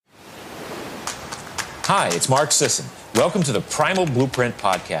Hi, it's Mark Sisson. Welcome to the Primal Blueprint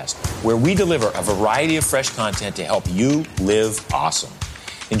Podcast, where we deliver a variety of fresh content to help you live awesome.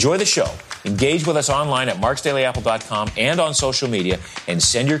 Enjoy the show. Engage with us online at marksdailyapple.com and on social media, and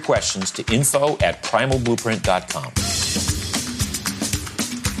send your questions to info@primalblueprint.com.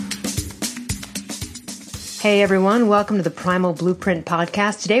 Hey everyone, welcome to the Primal Blueprint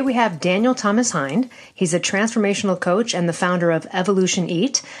Podcast. Today we have Daniel Thomas Hind. He's a transformational coach and the founder of Evolution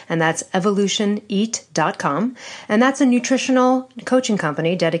Eat, and that's evolutioneat.com. And that's a nutritional coaching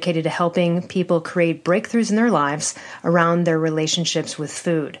company dedicated to helping people create breakthroughs in their lives around their relationships with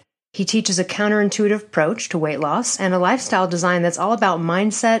food. He teaches a counterintuitive approach to weight loss and a lifestyle design that's all about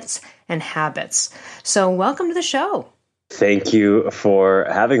mindsets and habits. So welcome to the show. Thank you for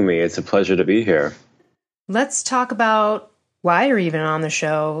having me. It's a pleasure to be here. Let's talk about why you're even on the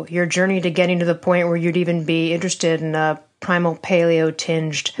show, your journey to getting to the point where you'd even be interested in a primal paleo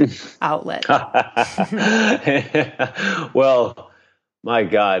tinged outlet. Well, my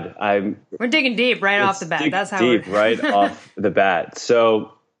God, we're digging deep right off the bat. That's how deep right off the bat.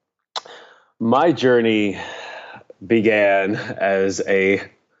 So my journey began as a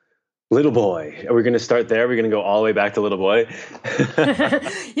little boy. Are we going to start there? We're going to go all the way back to little boy. You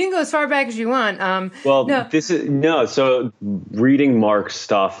can go as far back as you want. So reading Mark's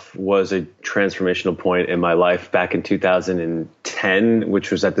stuff was a transformational point in my life back in 2010,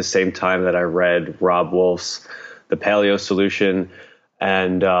 which was at the same time that I read Rob Wolf's The Paleo Solution.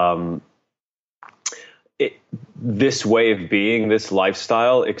 And this way of being, this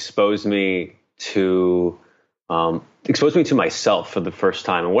lifestyle exposed me to myself for the first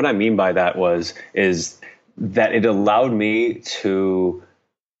time. And what I mean by that is that it allowed me to,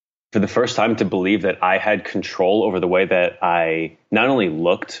 for the first time, to believe that I had control over the way that I not only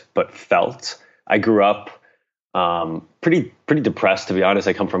looked, but felt. I grew up pretty depressed, to be honest.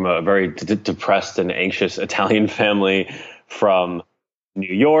 I come from a very depressed and anxious Italian family from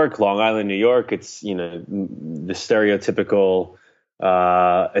New York, Long Island, New York. It's, the stereotypical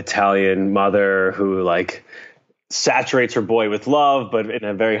Italian mother who saturates her boy with love, but in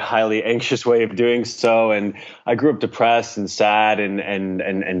a very highly anxious way of doing so. And I grew up depressed and sad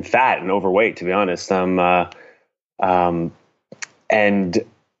and fat and overweight, to be honest. And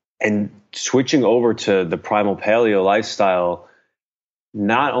switching over to the primal paleo lifestyle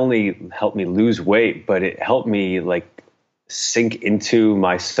not only helped me lose weight, but it helped me sink into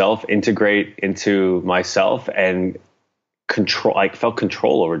myself, integrate into myself, and control. I felt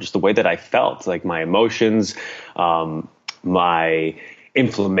control over just the way that I felt, my emotions, my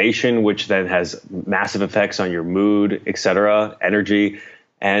inflammation, which then has massive effects on your mood, etc., energy.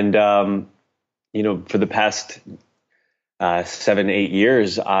 And, for the past 7-8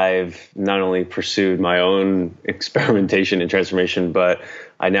 years, I've not only pursued my own experimentation and transformation, but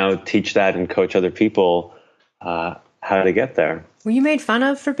I now teach that and coach other people how to get there. Were you made fun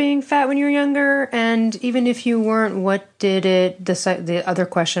of for being fat when you were younger? And even if you weren't, what did it, the other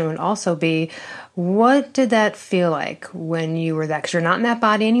question would also be, what did that feel like when you were that? Because you're not in that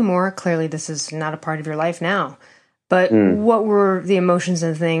body anymore. Clearly, this is not a part of your life now. But what were the emotions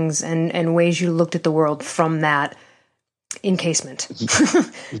and things and ways you looked at the world from that encasement?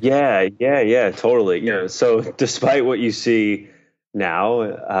 Yeah, totally. So despite what you see now,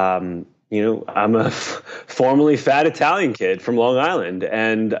 I'm a formerly fat Italian kid from Long Island.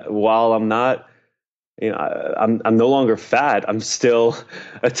 And while I'm not, I'm no longer fat, I'm still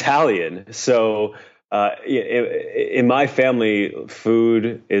Italian. So in my family,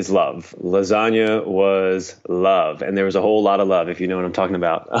 food is love. Lasagna was love. And there was a whole lot of love, if you know what I'm talking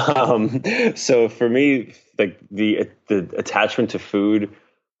about. So for me, the attachment to food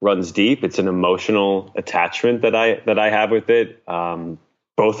runs deep. It's an emotional attachment that I have with it.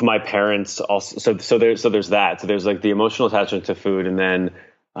 Both my parents also, so there's that. So there's the emotional attachment to food, and then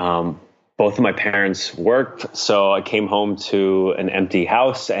both of my parents worked. So I came home to an empty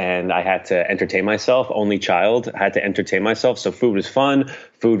house and I had to entertain myself. Only child, I had to entertain myself. So food was fun.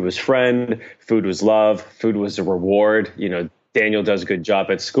 Food was friend. Food was love. Food was a reward. Daniel does a good job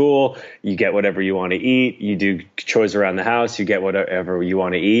at school. You get whatever you want to eat. You do chores around the house. You get whatever you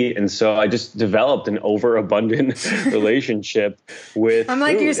want to eat. And so I just developed an overabundant relationship with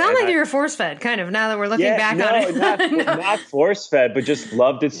food. You sound like you're force fed, kind of, now that we're looking back on it. Not force fed, but just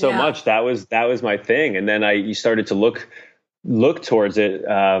loved it so much. That was my thing. And then you started to look towards it,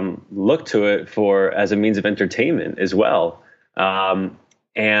 look to it as a means of entertainment as well. And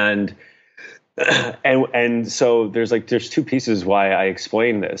so there's two pieces why I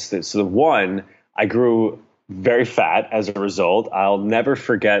explain this. So the one, I grew very fat as a result. I'll never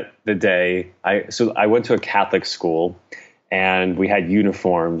forget the day I went to a Catholic school and we had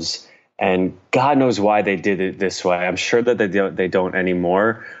uniforms And God knows why they did it this way. I'm sure that they don't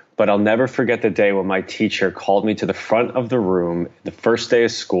anymore. But I'll never forget the day when my teacher called me to the front of the room the first day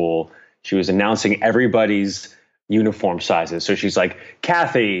of school. She was announcing everybody's uniform sizes. So she's like,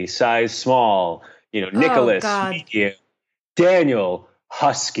 Kathy, size small, Nicholas, medium, Daniel,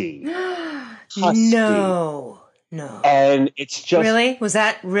 husky. No. And it's just... Really? Was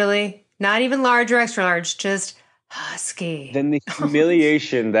that really not even large or extra large, just husky? Then the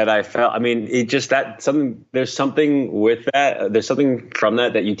humiliation that I felt, I mean, it just there's something with that. There's something from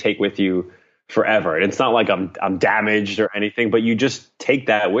that you take with you forever. And it's not like I'm damaged or anything, but you just take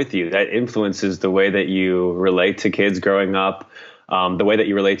that with you. That influences the way that you relate to kids growing up, the way that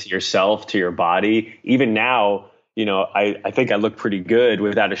you relate to yourself, to your body. Even now, I think I look pretty good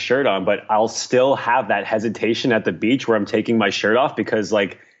without a shirt on, but I'll still have that hesitation at the beach where I'm taking my shirt off because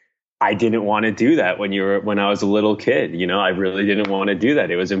I didn't want to do that when I was a little kid. I really didn't want to do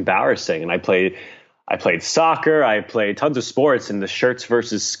that. It was embarrassing. And I played soccer. I played tons of sports, and the shirts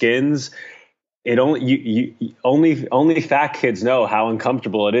versus skins. Only fat kids know how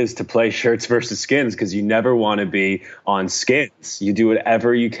uncomfortable it is to play shirts versus skins, because you never want to be on skins. You do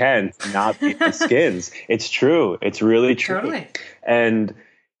whatever you can to not be on skins. It's true. It's really true. Totally. And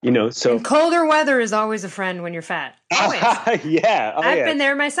and colder weather is always a friend when you're fat. Always. Yeah. I've been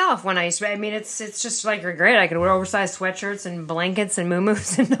there myself when it's just like, you're great. I can wear oversized sweatshirts and blankets and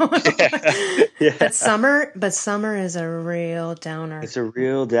muumuus and yeah. But summer is a real downer. It's a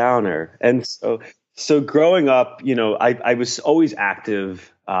real downer. And so growing up, I was always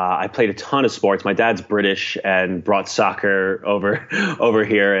active. I played a ton of sports. My dad's British and brought soccer over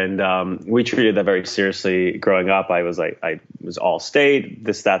here, and we treated that very seriously growing up. I was all state,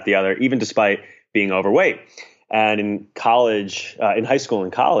 this, that, the other, even despite being overweight. And in college, in high school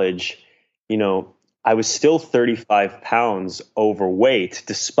and college, I was still 35 pounds overweight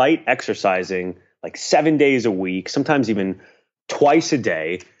despite exercising 7 days a week, sometimes even twice a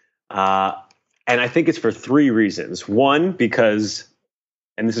day. And I think it's for three reasons. One, because,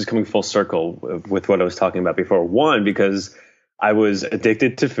 and this is coming full circle with what I was talking about before. One, because I was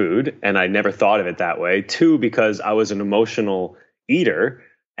addicted to food and I never thought of it that way. Two, because I was an emotional eater,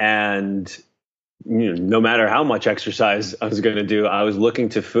 and no matter how much exercise I was going to do, I was looking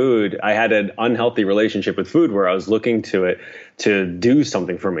to food. I had an unhealthy relationship with food where I was looking to it to do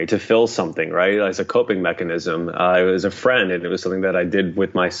something for me, to fill something, right? As a coping mechanism. I was a friend, and it was something that I did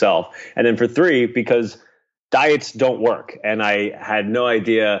with myself. And then for three, because diets don't work. And I had no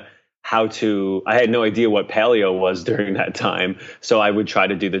idea what paleo was during that time. So I would try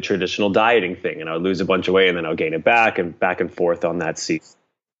to do the traditional dieting thing, and I would lose a bunch of weight, and then I would gain it back and forth on that season.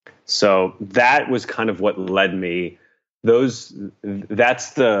 So that was kind of what led me. That's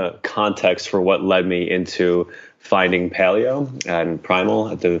the context for what led me into finding paleo and primal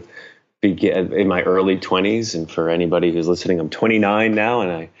in my early 20s. And for anybody who's listening, I'm 29 now,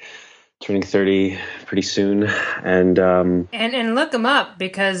 and I'm turning 30 pretty soon. And look him up,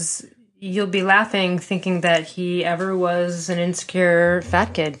 because you'll be laughing thinking that he ever was an insecure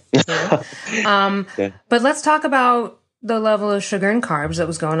fat kid. Yeah. But let's talk about the level of sugar and carbs that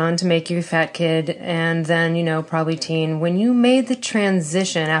was going on to make you a fat kid, and then, probably teen. When you made the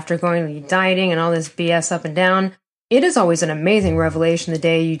transition after going to dieting and all this BS up and down, it is always an amazing revelation the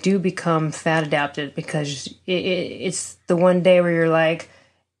day you do become fat adapted, because it's the one day where you're like,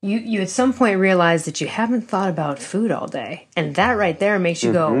 you at some point realize that you haven't thought about food all day. And that right there makes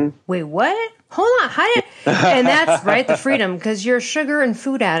you go, wait, what? Hold on. And that's right, the freedom, because you're a sugar and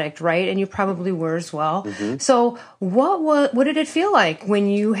food addict, right? And you probably were as well. Mm-hmm. So what did it feel like when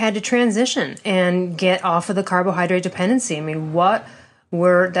you had to transition and get off of the carbohydrate dependency? I mean, was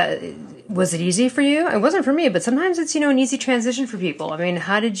it easy for you? It wasn't for me, but sometimes it's, an easy transition for people. I mean,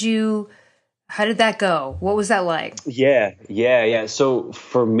 how did that go? What was that like? Yeah. So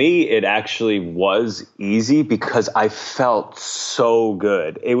for me, it actually was easy because I felt so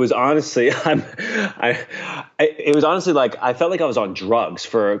good. It was honestly, it was honestly like I felt like I was on drugs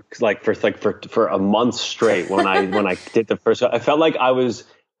for a month straight when I did the first. I felt like I was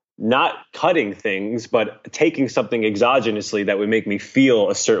not cutting things, but taking something exogenously that would make me feel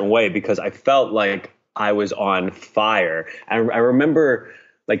a certain way, because I felt like I was on fire. And I remember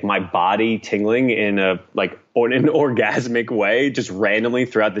my body tingling in an orgasmic way, just randomly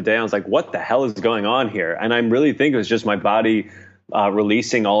throughout the day. I was like, what the hell is going on here? And I really think it was just my body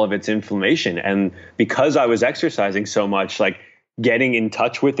releasing all of its inflammation. And because I was exercising so much, getting in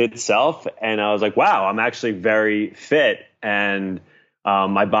touch with itself. And I was like, wow, I'm actually very fit. And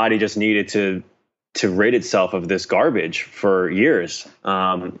my body just needed to rid itself of this garbage for years.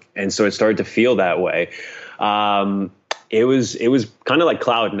 And so it started to feel that way. it was kind of like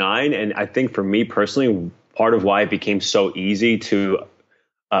cloud nine. And I think for me personally, part of why it became so easy to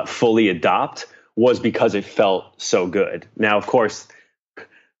fully adopt was because it felt so good. Now, of course,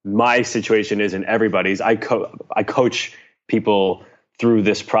 my situation isn't everybody's. I coach people through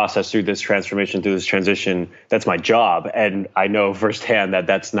this process, through this transformation, through this transition. That's my job. And I know firsthand that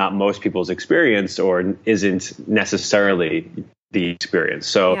that's not most people's experience, or isn't necessarily the experience.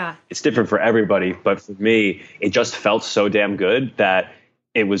 So it's different for everybody. But for me, it just felt so damn good that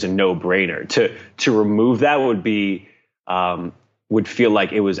it was a no brainer. To remove that would feel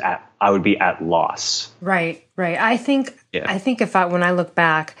like I would be at loss. Right. I think when I look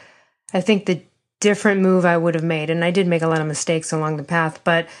back, I think the different move I would have made, and I did make a lot of mistakes along the path,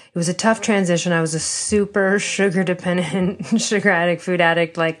 but it was a tough transition. I was a super sugar dependent, sugar addict, food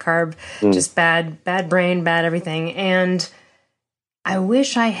addict, like carb, just bad brain, bad everything. And I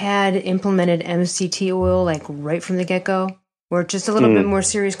wish I had implemented MCT oil like right from the get-go, or just a little bit more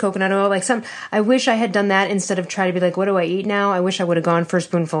serious coconut oil. I wish I had done that instead of try to be like, what do I eat now? I wish I would have gone for a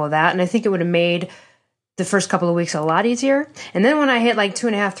spoonful of that. And I think it would have made the first couple of weeks a lot easier. And then when I hit like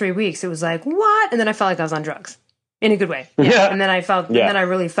 2.5, 3 weeks, it was like, what? And then I felt like I was on drugs in a good way. Yeah. And then then I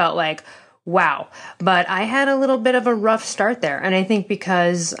really felt like, wow. But I had a little bit of a rough start there. And I think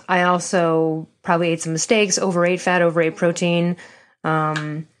because I also probably ate some mistakes, overate fat, overate protein,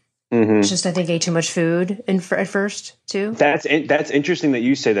 just I think ate too much food at first too. That's interesting that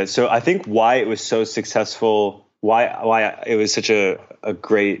you say that. So I think why it was so successful, why it was such a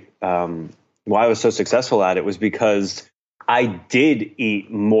great, why I was so successful at it was because I did eat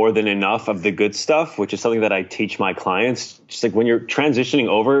more than enough of the good stuff, which is something that I teach my clients. Just like when you're transitioning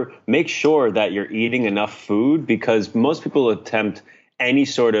over, make sure that you're eating enough food, because most people attempt any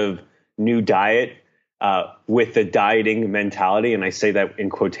sort of new diet with the dieting mentality. And I say that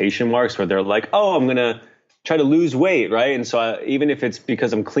in quotation marks, where they're like, oh, I'm going to try to lose weight, right? And so even if it's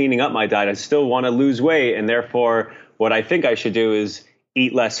because I'm cleaning up my diet, I still want to lose weight. And therefore, what I think I should do is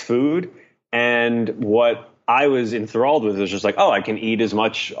eat less food. And what I was enthralled with was just like, oh, I can eat as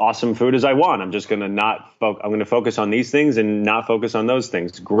much awesome food as I want. I'm just going to I'm going to focus on these things and not focus on those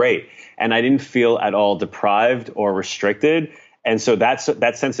things. Great. And I didn't feel at all deprived or restricted. And so that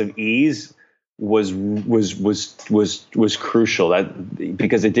sense of ease was crucial,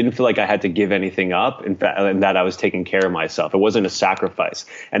 because it didn't feel like I had to give anything up. In fact, and that I was taking care of myself. It wasn't a sacrifice.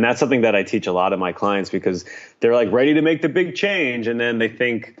 And that's something that I teach a lot of my clients, because they're like ready to make the big change. And then they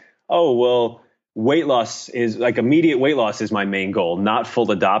think, oh, well, weight loss is like immediate weight loss is my main goal, not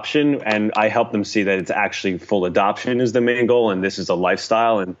full adoption. And I help them see that it's actually full adoption is the main goal. And this is a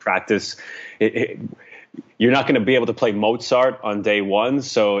lifestyle and practice. You're not going to be able to play Mozart on day one.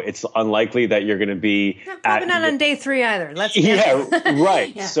 So it's unlikely that you're going to be probably not on day 3 either.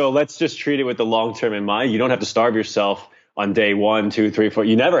 Right. Yeah. So let's just treat it with the long term in mind. You don't have to starve yourself on day 1, 2, 3, 4.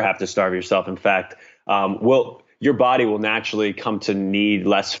 You never have to starve yourself. In fact, your body will naturally come to need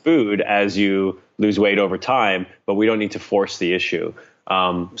less food as you lose weight over time, but we don't need to force the issue.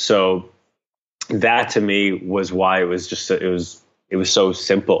 So that to me was why it was so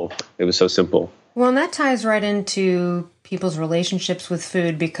simple. It was so simple. Well, and that ties right into people's relationships with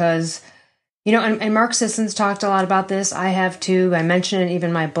food, because, and Mark Sisson's talked a lot about this. I have too. I mentioned it even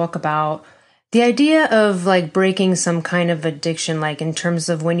in my book about the idea of like breaking some kind of addiction, like in terms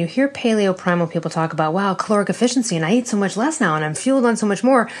of when you hear paleo primal people talk about, wow, caloric efficiency, and I eat so much less now and I'm fueled on so much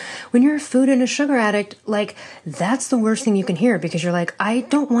more. When you're a food and a sugar addict, like that's the worst thing you can hear, because you're like, I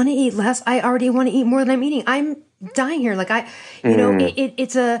don't want to eat less. I already want to eat more than I'm eating. I'm dying here. Like what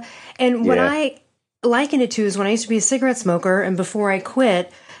I liken it to is when I used to be a cigarette smoker, and before I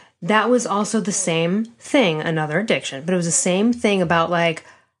quit, that was also the same thing, another addiction, but it was the same thing about like,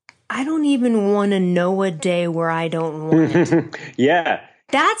 I don't even want to know a day where I don't want it. Yeah.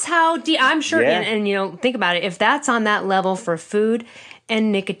 That's how I'm sure. Yeah. And think about it. If that's on that level for food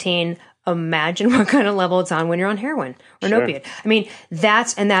and nicotine, imagine what kind of level it's on when you're on heroin or an opiate. I mean,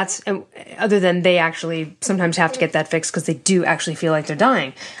 that's other than they actually sometimes have to get that fixed because they do actually feel like they're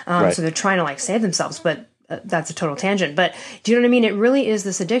dying. Right. So they're trying to like save themselves, but that's a total tangent. But do you know what I mean? It really is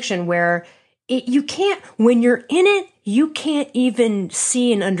this addiction where you can't, when you're in it, you can't even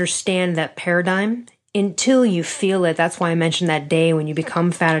see and understand that paradigm until you feel it. That's why I mentioned that day when you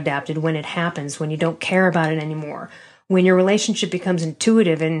become fat adapted, when it happens, when you don't care about it anymore, when your relationship becomes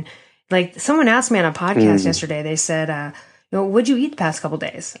intuitive. And like someone asked me on a podcast yesterday, they said, what'd you eat the past couple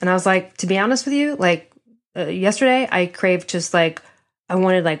days? And I was like, to be honest with you, like yesterday I craved just like, I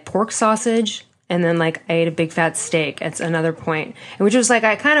wanted like pork sausage. And then like I ate a big fat steak at another point, and which was like,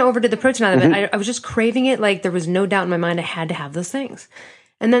 I kind of overdid the protein out of it. I was just craving it. Like there was no doubt in my mind I had to have those things.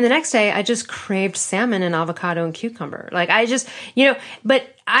 And then the next day I just craved salmon and avocado and cucumber. Like I just,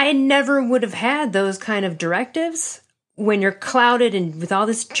 but I never would have had those kind of directives when you're clouded and with all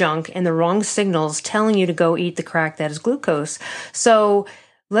this junk and the wrong signals telling you to go eat the crack that is glucose. So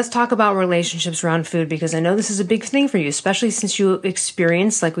let's talk about relationships around food, because I know this is a big thing for you, especially since you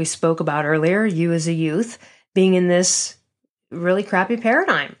experienced, like we spoke about earlier, you as a youth being in this really crappy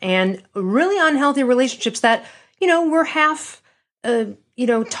paradigm and really unhealthy relationships that, were half,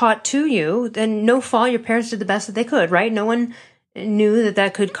 taught to you. And no fault, your parents did the best that they could, right? No one knew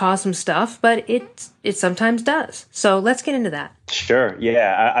that could cause some stuff, but it sometimes does. So let's get into that. Sure.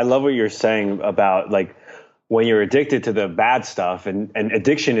 Yeah. I love what you're saying about like, when you're addicted to the bad stuff, and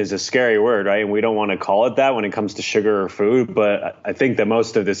addiction is a scary word, right? And we don't want to call it that when it comes to sugar or food. But I think that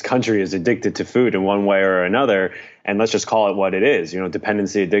most of this country is addicted to food in one way or another. And let's just call it what it is.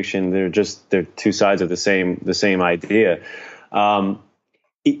 Dependency, addiction, they're two sides of the same idea.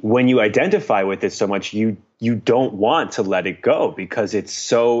 When you identify with it so much, you don't want to let it go, because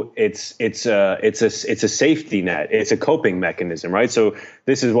it's a safety net. It's a coping mechanism, right? So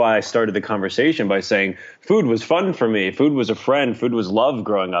this is why I started the conversation by saying food was fun for me. Food was a friend. Food was love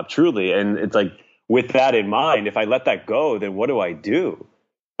growing up, truly. And it's like, with that in mind, if I let that go, then what do I do?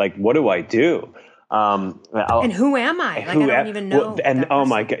 Like, what do I do? And who am I? Like, I don't even know. And oh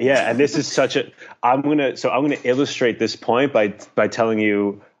my God. Yeah. And this is I'm going to illustrate this point by telling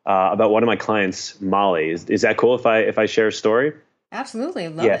you about one of my clients, Molly. Is that cool if I share a story? Absolutely.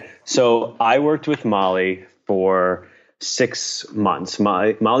 Love it. So I worked with Molly for 6 months.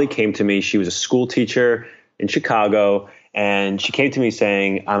 Molly came to me. She was a school teacher in Chicago, and she came to me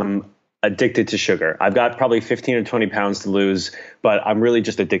saying, I'm addicted to sugar. I've got probably 15 or 20 pounds to lose, but I'm really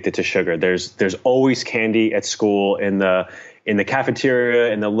just addicted to sugar. There's always candy at school in the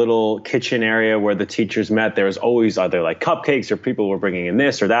cafeteria, in the little kitchen area where the teachers met. There was always either like cupcakes, or people were bringing in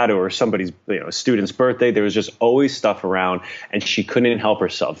this or that, or somebody's student's birthday. There was just always stuff around, and she couldn't help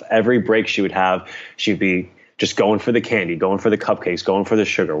herself. Every break she would have, she'd be just going for the candy, going for the cupcakes, going for the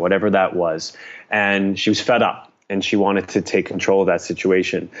sugar, whatever that was. And she was fed up, and she wanted to take control of that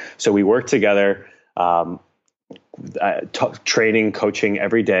situation. So we worked together, training, coaching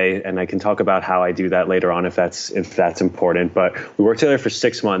every day. And I can talk about how I do that later on if that's important. But we worked together for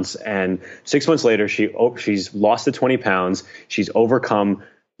 6 months, and 6 months later, she's lost the 20 pounds. She's overcome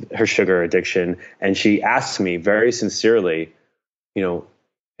her sugar addiction. And she asked me very sincerely, and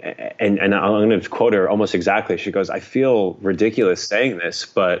I'm going to quote her almost exactly. She goes, I feel ridiculous saying this,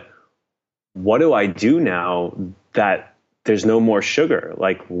 but what do I do now that there's no more sugar?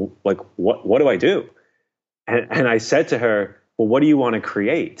 Like what do I do? And I said to her, well, what do you want to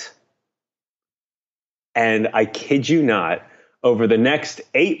create? And I kid you not, over the next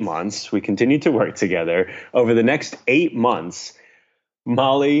 8 months, we continued to work together. Over the next 8 months,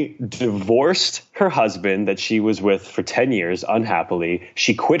 Molly divorced her husband that she was with for 10 years unhappily.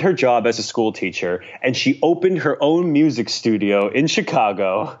 She quit her job as a school teacher, and she opened her own music studio in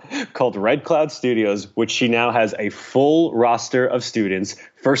Chicago called Red Cloud Studios, which she now has a full roster of students,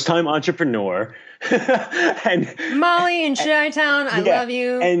 first-time entrepreneur. And Molly in Chi-Town, I love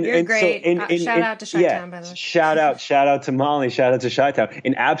you. You're great. Shout out to Chi-Town, by the way. Shout out to Molly. Shout out to Chi-Town.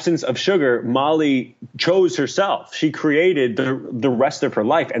 In absence of sugar, Molly chose herself. She created the rest of her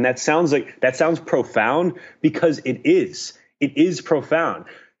life. And that sounds profound, because it is. It is profound.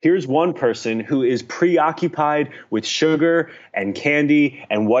 Here's one person who is preoccupied with sugar and candy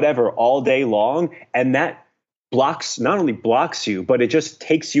and whatever all day long, and that not only blocks you, but it just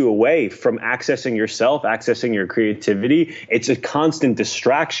takes you away from accessing yourself, accessing your creativity. It's a constant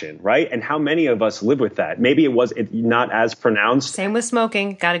distraction, right? And how many of us live with that? Maybe it's not as pronounced. Same with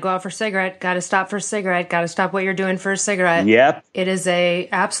smoking. Got to go out for a cigarette. Got to stop for a cigarette. Got to stop what you're doing for a cigarette. Yep. It is a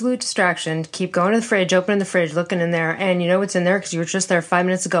absolute distraction. Keep going to the fridge, opening the fridge, looking in there, and you know what's in there because you were just there 5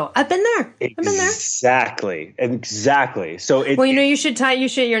 minutes ago. I've been there. Exactly. So you should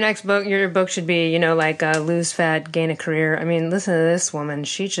your next book. Your book should be lose fat, gain a career. I mean, listen to this woman.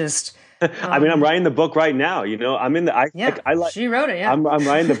 She just. I'm writing the book right now. I'm in the. She wrote it. Yeah, I'm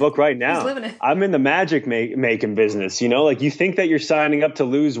writing the book right now. She's living it. I'm in the magic making business. You think that you're signing up to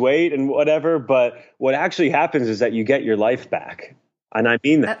lose weight and whatever, but what actually happens is that you get your life back. And I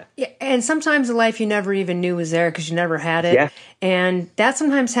mean that. And sometimes the life you never even knew was there because you never had it. Yeah. And that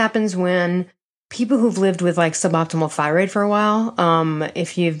sometimes happens when people who've lived with like suboptimal thyroid for a while,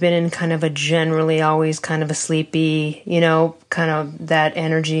 if you've been in kind of a generally always kind of a sleepy, kind of that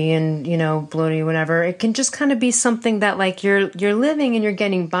energy and, bloaty, whatever, it can just kind of be something that like you're living and you're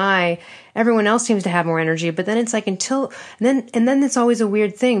getting by. Everyone else seems to have more energy, but then it's like and then it's always a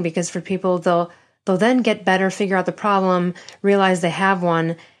weird thing because for people, they'll then get better, figure out the problem, realize they have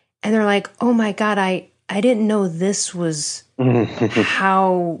one, and they're like, oh my God, I didn't know this was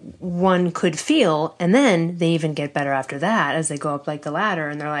how one could feel. And then they even get better after that as they go up like the ladder,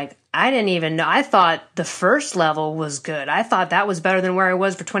 and they're like, I didn't even know. I thought the first level was good. I thought that was better than where I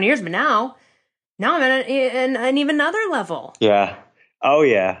was for 20 years, but now I'm at an even another level. Yeah. Oh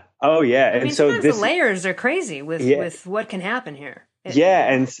yeah. I mean, so the layers are crazy with what can happen here. That's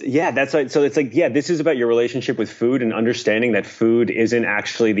right. So it's like, this is about your relationship with food and understanding that food isn't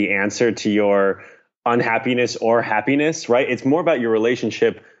actually the answer to your unhappiness or happiness, right? It's more about your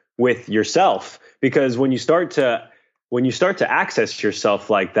relationship with yourself, because when you start to access yourself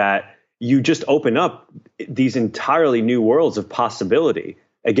like that, you just open up these entirely new worlds of possibility.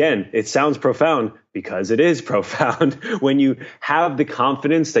 Again, it sounds profound because it is profound. When you have the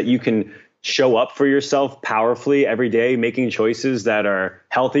confidence that you can show up for yourself powerfully every day, making choices that are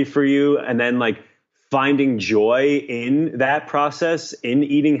healthy for you, and then like finding joy in that process, in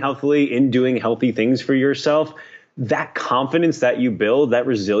eating healthily, in doing healthy things for yourself, that confidence that you build, that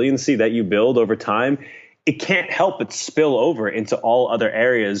resiliency that you build over time, it can't help but spill over into all other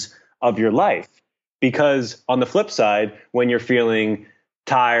areas of your life. Because on the flip side, when you're feeling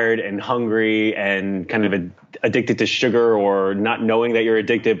tired and hungry and kind of addicted to sugar, or not knowing that you're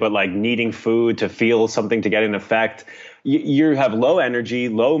addicted, but like needing food to feel something to get an effect, you have low energy,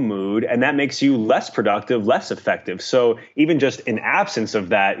 low mood, and that makes you less productive, less effective. So even just in absence of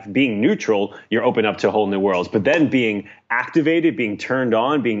that, being neutral, you're open up to whole new worlds. But then being activated, being turned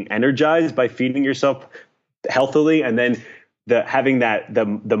on, being energized by feeding yourself healthily, and then having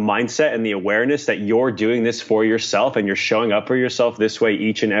the mindset and the awareness that you're doing this for yourself and you're showing up for yourself this way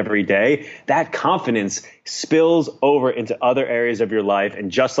each and every day, that confidence spills over into other areas of your life.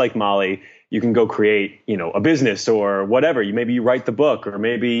 And just like Molly, you can go create, a business or whatever. Maybe you write the book, or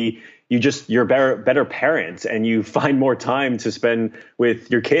maybe you're better parents and you find more time to spend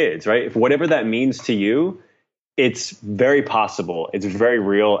with your kids, right? If whatever that means to you, it's very possible. It's very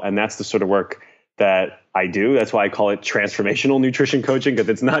real. And that's the sort of work that I do. That's why I call it transformational nutrition coaching, because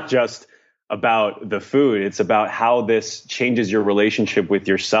it's not just about the food. It's about how this changes your relationship with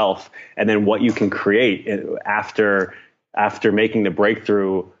yourself, and then what you can create after making the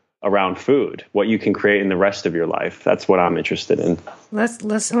breakthrough around food, what you can create in the rest of your life. That's what I'm interested in. Let's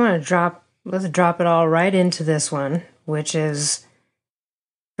drop it all right into this one, which is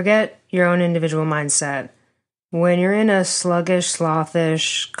forget your own individual mindset. When you're in a sluggish,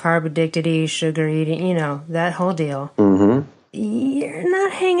 slothish, carb-addicted, sugar-eating, that whole deal, you're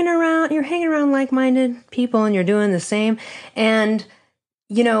not hanging around. You're hanging around like-minded people, and you're doing the same. And,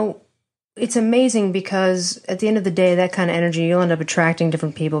 it's amazing, because at the end of the day, that kind of energy, you'll end up attracting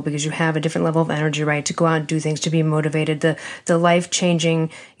different people because you have a different level of energy, right? To go out and do things, to be motivated, the life-changing,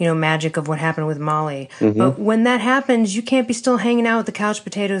 magic of what happened with Molly. But when that happens, you can't be still hanging out with the couch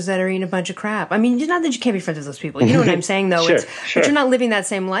potatoes that are eating a bunch of crap. I mean, not that you can't be friends with those people. You know what I'm saying, though? Sure. But you're not living that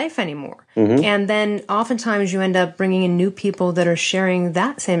same life anymore. And then oftentimes you end up bringing in new people that are sharing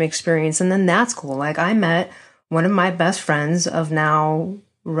that same experience. And then that's cool. Like, I met one of my best friends of now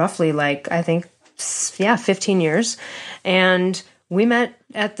roughly, I think, 15 years. And we met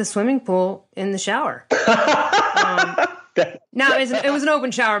at the swimming pool in the shower. Now, it was an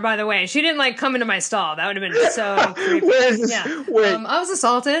open shower, by the way. She didn't come into my stall. That would have been so creepy. I was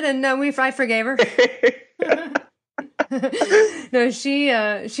assaulted, and I forgave her. No,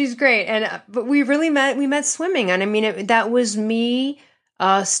 she's great. But we met swimming. And I mean, that was me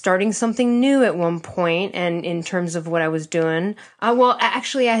starting something new at one point, and in terms of what I was doing. Well,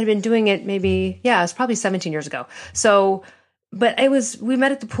 actually, I had been doing it it was probably 17 years ago. So, but we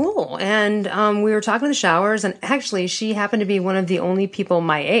met at the pool, and we were talking in the showers, and actually she happened to be one of the only people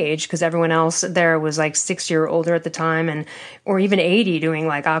my age, because everyone else there was 6 years older at the time, or even 80 doing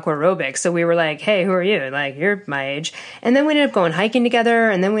aqua aerobics. So we were like, hey, who are you? You're my age. And then we ended up going hiking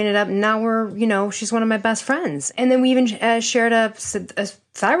together, and then now we're, she's one of my best friends. And then we even shared a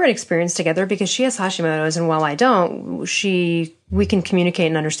thyroid experience together, because she has Hashimoto's, and while I don't, we can communicate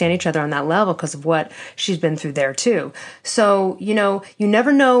and understand each other on that level because of what she's been through there too. So, you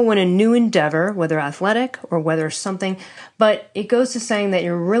never know when a new endeavor, whether athletic or whether something, but it goes to saying that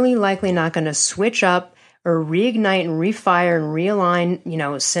you're really likely not going to switch up or reignite and refire and realign,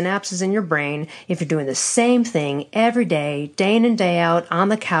 synapses in your brain if you're doing the same thing every day in and day out, on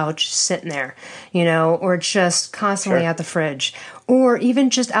the couch, sitting there, or just constantly at the fridge, or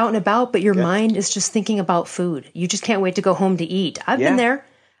even just out and about, but your mind is just thinking about food. You just can't wait to go home to eat. I've been there.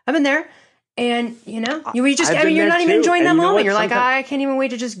 And, you just, I've been you're there not even too. enjoying And that you know moment. what? You're like, Sometimes- I can't even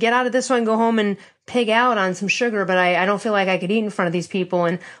wait to just get out of this one, go home and pig out on some sugar, but I don't feel like I could eat in front of these people.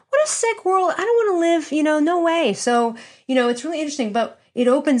 And what a sick world. I don't want to live, no way. So, it's really interesting, but it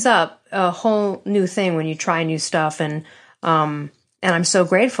opens up a whole new thing when you try new stuff. And I'm so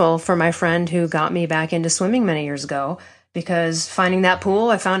grateful for my friend who got me back into swimming many years ago, because finding that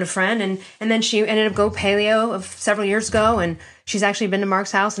pool, I found a friend, and then she ended up go paleo several years ago, and she's actually been to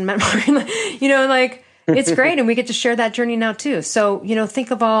Mark's house and met Mark. It's great, and we get to share that journey now too. So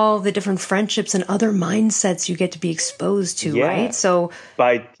think of all the different friendships and other mindsets you get to be exposed to, right? So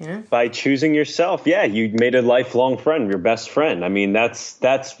by choosing yourself, you made a lifelong friend, your best friend. I mean, that's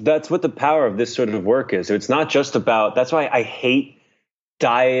what the power of this sort of work is. So it's not just about. That's why I hate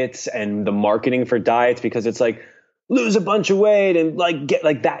diets and the marketing for diets, because it's like, lose a bunch of weight and get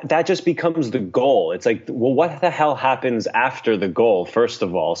that just becomes the goal. It's like, well, what the hell happens after the goal, first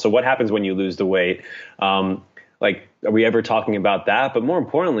of all? So what happens when you lose the weight? Are we ever talking about that? But more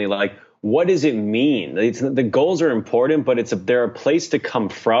importantly, what does it mean? The goals are important, but they're a place to come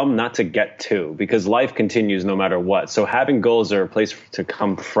from, not to get to, because life continues no matter what. So having goals are a place to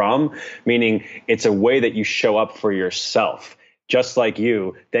come from, meaning it's a way that you show up for yourself. Just like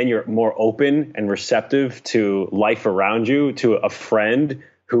you, then you're more open and receptive to life around you, to a friend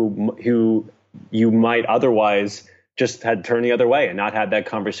who you might otherwise just had turned the other way and not had that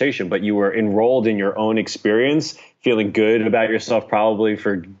conversation, but you were enrolled in your own experience, feeling good about yourself, probably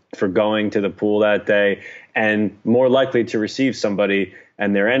for going to the pool that day, and more likely to receive somebody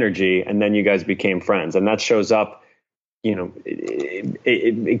and their energy. And then you guys became friends, and that shows up.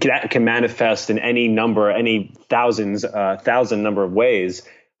 It can manifest in any thousand number of ways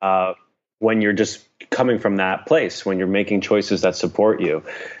when you're just coming from that place, when you're making choices that support you.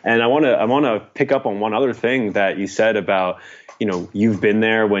 And I want to pick up on one other thing that you said about, you've been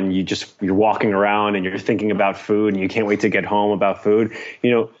there when you're walking around and you're thinking about food and you can't wait to get home about food.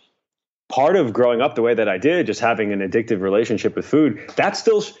 Part of growing up the way that I did, just having an addictive relationship with food, that's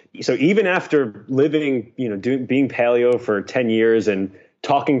still, so even after living, being paleo for 10 years and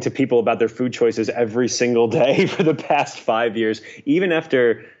talking to people about their food choices every single day for the past 5 years, even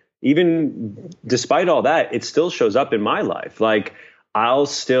despite all that, it still shows up in my life. Like, I'll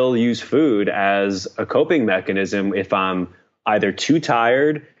still use food as a coping mechanism if I'm either too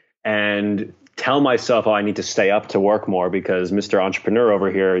tired and tell myself, I need to stay up to work more because Mr. Entrepreneur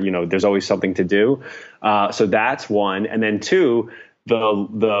over here, there's always something to do. So that's one. And then two,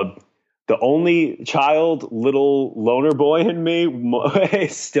 the only child, little loner boy in me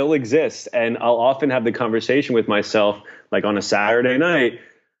still exists. And I'll often have the conversation with myself, like on a Saturday night.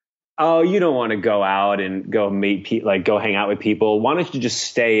 Oh, you don't want to go out and go meet people, go hang out with people. Why don't you just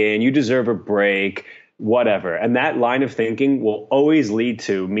stay in? You deserve a break. Whatever. And that line of thinking will always lead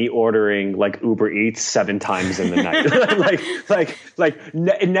to me ordering Uber Eats 7 times in the night.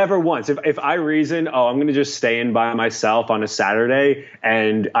 Never once. If I reason, I'm going to just stay in by myself on a Saturday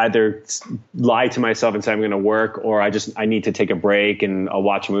and either lie to myself and say I'm going to work, or I need to take a break and I'll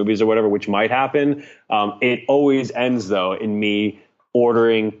watch movies or whatever, which might happen. It always ends though in me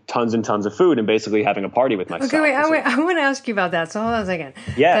ordering tons and tons of food and basically having a party with myself. Okay, I want to ask you about that. So hold on a second.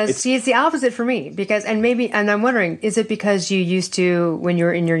 Yeah. Because it's the opposite for me, and I'm wondering, is it because you used to, when you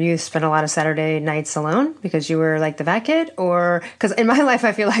were in your youth, spend a lot of Saturday nights alone because you were like the fat kid? Or, because in my life,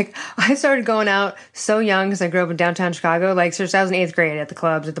 I feel like I started going out so young because I grew up in downtown Chicago, since I was in 8th grade at the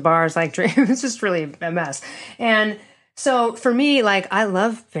clubs, at the bars, it was just really a mess. And so for me, I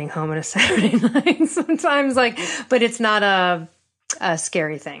love being home on a Saturday night sometimes, but it's not a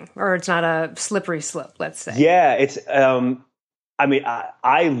scary thing, or it's not a slippery slope, let's say. Yeah, it's I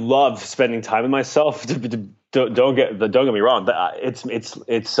love spending time with myself. Don't get me wrong, but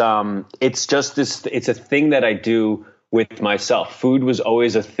it's just this, it's a thing that I do with myself. Food was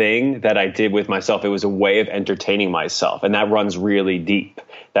always a thing that I did with myself. It was a way of entertaining myself, and that runs really deep.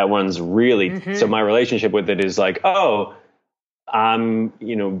 So my relationship with it is I'm going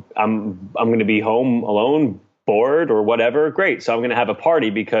to be home alone, bored or whatever, great. So I'm going to have a party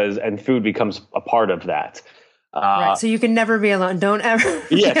and food becomes a part of that. Right. So you can never be alone. Don't ever.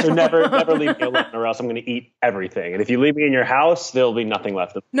 Yeah. So never leave me alone, or else I'm going to eat everything. And if you leave me in your house, there'll be nothing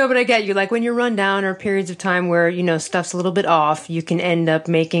left. No, but I get you. When you're run down, or periods of time where, stuff's a little bit off, you can end up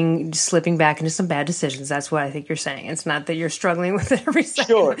slipping back into some bad decisions. That's what I think you're saying. It's not that you're struggling with it every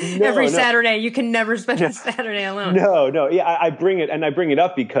Saturday. You can never spend a Saturday alone. No. Yeah. I bring it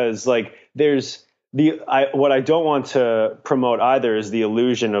up because there's, what I don't want to promote either is the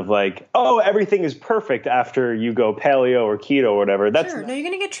illusion of everything is perfect after you go paleo or keto or whatever. That's sure. No, you're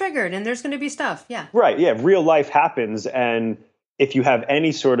going to get triggered and there's going to be stuff. Yeah. Right. Yeah. Real life happens. And if you have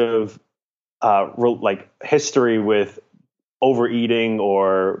any sort of like history with overeating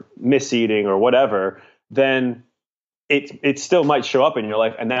or miseating or whatever, then it still might show up in your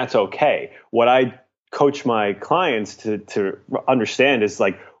life, and that's okay. What I coach my clients to understand is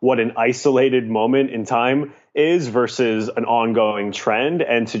like what an isolated moment in time is versus an ongoing trend,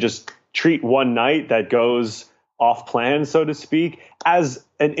 and to just treat one night that goes off plan, so to speak, as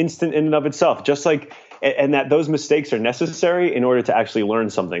an instant in and of itself, just like, and that those mistakes are necessary in order to actually learn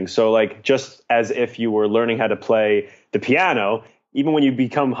something. So like, just as if you were learning how to play the piano, even when you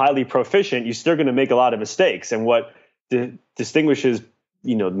become highly proficient, you're still going to make a lot of mistakes. And what distinguishes,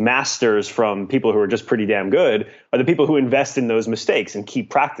 masters from people who are just pretty damn good are the people who invest in those mistakes and keep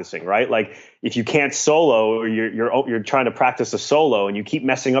practicing, right? Like if you can't solo, or you're trying to practice a solo and you keep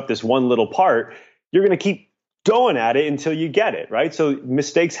messing up this one little part, you're going to keep going at it until you get it, right? So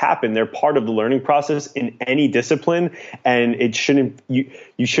mistakes happen. They're part of the learning process in any discipline, and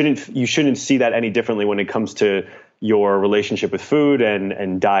you shouldn't see that any differently when it comes to your relationship with food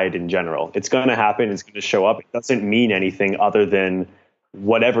and diet in general. It's going to happen. It's going to show up. It doesn't mean anything other than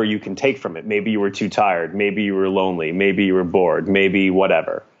whatever you can take from it. Maybe you were too tired. Maybe you were lonely. Maybe you were bored. Maybe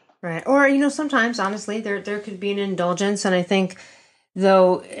whatever. Right. Or, sometimes, honestly, there could be an indulgence. And I think,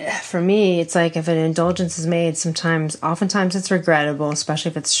 though, for me, it's like if an indulgence is made, oftentimes it's regrettable,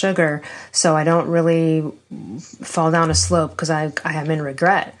 especially if it's sugar. So I don't really fall down a slope because I am in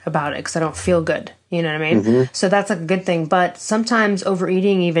regret about it because I don't feel good. You know what I mean? Mm-hmm. So that's like a good thing. But sometimes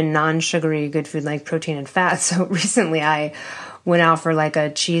overeating even non-sugary good food like protein and fat. So recently I went out for like a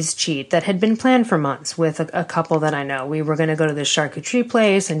cheese cheat that had been planned for months with a couple that I know. We were going to go to this charcuterie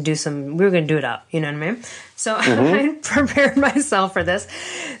place and we were going to do it up. You know what I mean? So I prepared myself for this.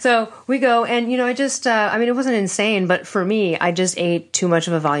 So we go and, I just, it wasn't insane, but for me, I just ate too much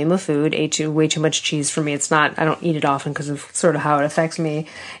of a volume of food, way too much cheese for me. I don't eat it often because of sort of how it affects me.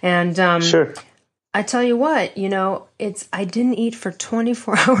 And, sure. I tell you what, I didn't eat for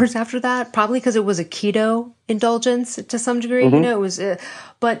 24 hours after that, probably because it was a keto indulgence to some degree, it was,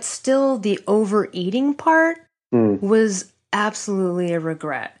 but still the overeating part was absolutely a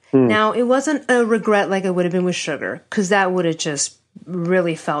regret. Now, it wasn't a regret like it would have been with sugar, because that would have just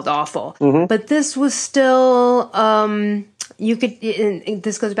really felt awful. But this was still,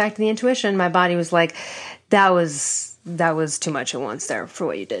 this goes back to the intuition. My body was like, that was too much at once there for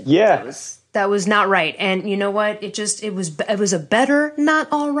what you did. Yeah. That was not right. And you know what? It was a better not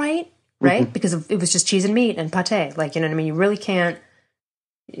all right? Because it was just cheese and meat and pate. Like, you know what I mean? You really can't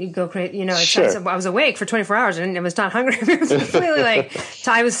go crazy. Sure. I was awake for 24 hours and I was not hungry. It was completely like,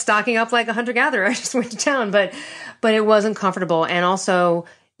 I was stocking up like a hunter-gatherer. I just went to town, but it wasn't comfortable. And also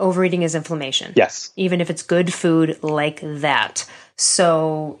overeating is inflammation. Yes. Even if it's good food like that.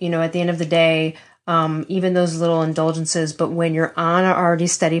 So, at the end of the day, even those little indulgences, but when you're on an already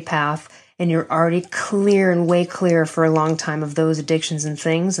steady path, and you're already clear and way clear for a long time of those addictions and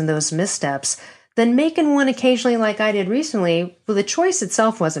things and those missteps, then making one occasionally like I did recently, well, the choice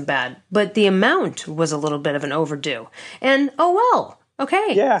itself wasn't bad, but the amount was a little bit of an overdue. And,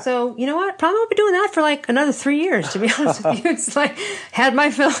 okay. Yeah. So, you know what? Probably won't be doing that for like another 3 years, to be honest with you. It's like, had my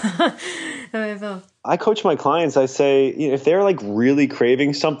fill. I coach my clients. I say, if they're like really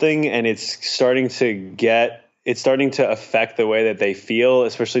craving something and it's starting to affect the way that they feel,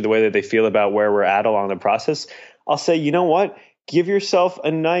 especially the way that they feel about where we're at along the process, I'll say, you know what? Give yourself a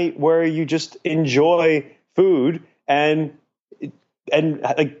night where you just enjoy food and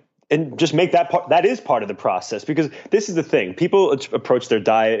just make that is part of the process. Because this is the thing. People approach their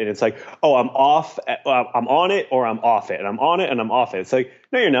diet and it's like, oh, I'm on it or I'm off it. And I'm on it and I'm off it. It's like,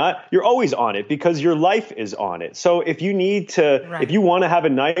 no, you're not. You're always on it because your life is on it. So if you if you want to have a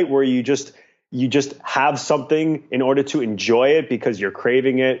night where you just have something in order to enjoy it because you're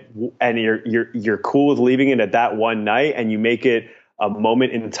craving it and you're cool with leaving it at that one night and you make it a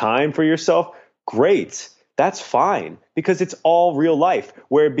moment in time for yourself, great. That's fine because it's all real life.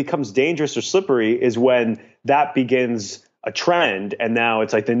 Where it becomes dangerous or slippery is when that begins a trend and now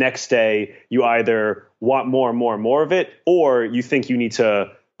it's like the next day you either want more and more and more of it, or you think you need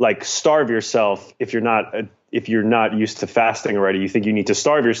to like starve yourself if you're not used to fasting already. You think you need to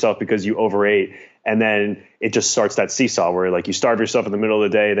starve yourself because you overate. And then it just starts that seesaw where like you starve yourself in the middle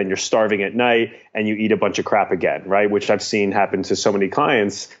of the day, then you're starving at night and you eat a bunch of crap again, right? Which I've seen happen to so many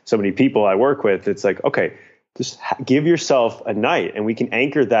clients, so many people I work with. It's like, okay, just give yourself a night and we can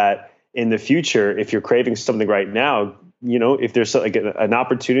anchor that in the future. If you're craving something right now, if there's like an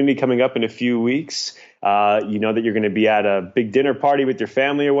opportunity coming up in a few weeks, that you're going to be at a big dinner party with your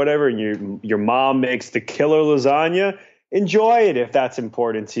family or whatever, and your mom makes the killer lasagna. Enjoy it if that's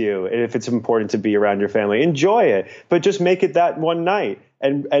important to you. And if it's important to be around your family, enjoy it. But just make it that one night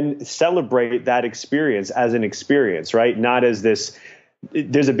and celebrate that experience as an experience, right? Not as this.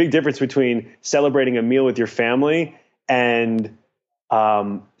 There's a big difference between celebrating a meal with your family and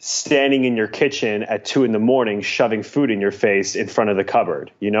standing in your kitchen at 2 a.m, shoving food in your face in front of the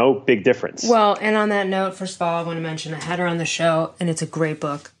cupboard, big difference. Well, and on that note, first of all, I want to mention I had her on the show, and it's a great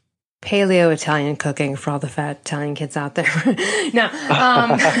book. Paleo Italian Cooking for all the fat Italian kids out there. No,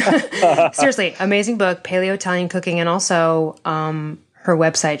 seriously, amazing book, Paleo Italian Cooking, and also her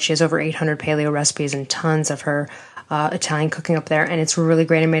website. She has over 800 paleo recipes and tons of her Italian cooking up there, and it's really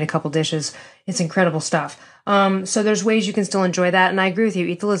great. I made a couple dishes. It's incredible stuff. So there's ways you can still enjoy that, and I agree with you.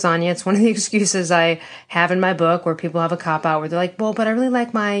 Eat the lasagna. It's one of the excuses I have in my book where people have a cop-out where they're like, well, but I really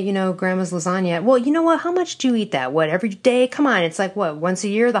like my, grandma's lasagna. Well, you know what? How much do you eat that? What, every day? Come on. It's like, what, once a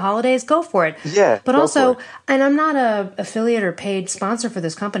year, the holidays? Go for it. Yeah. But also, and I'm not a affiliate or paid sponsor for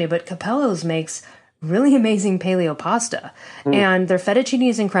this company, but Capello's makes really amazing paleo pasta. And their fettuccine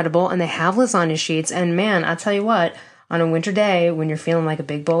is incredible, and they have lasagna sheets. And man, I'll tell you what, on a winter day when you're feeling like a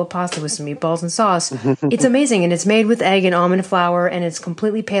big bowl of pasta with some meatballs and sauce, it's amazing. And it's made with egg and almond flour, and it's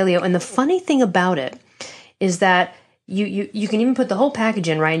completely paleo. And the funny thing about it is that you can even put the whole package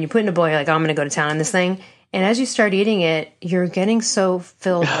in, right? And you put it in a bowl, you're like, oh, I'm going to go to town on this thing. And as you start eating it, you're getting so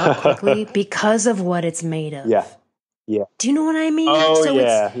filled up quickly because of what it's made of. Yeah. Yeah. Do you know what I mean? Oh, so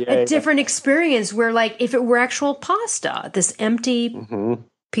yeah. it's a different experience where, like, if it were actual pasta, this empty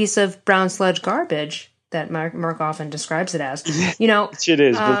piece of brown sludge garbage that Mark often describes it as, Which it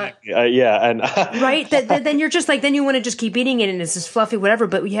is. Yeah. And right. Then you're just like, then you want to just keep eating it and it's just fluffy, whatever.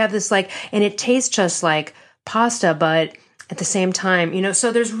 But you have this and it tastes just like pasta, but at the same time,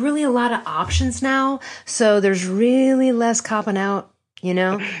 so there's really a lot of options now. So there's really less copping out.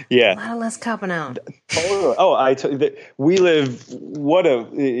 Yeah, a lot less copping out. We live. What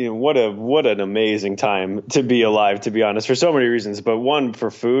an amazing time to be alive. To be honest, for so many reasons, but one,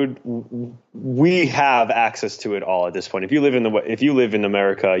 for food, we have access to it all at this point. If you live in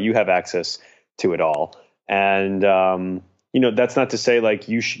America, you have access to it all, and that's not to say like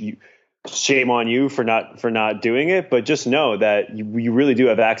shame on you for not doing it, but just know that you really do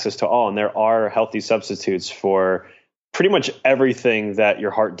have access to all, and there are healthy substitutes for pretty much everything that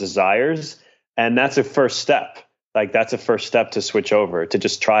your heart desires. And that's a first step. Like that's a first step to switch over, to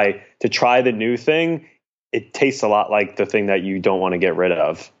just try the new thing. It tastes a lot like the thing that you don't want to get rid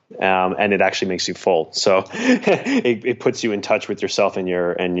of. And it actually makes you full. So it puts you in touch with yourself and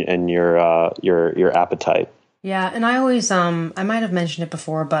your appetite. Yeah. And I always, I might've mentioned it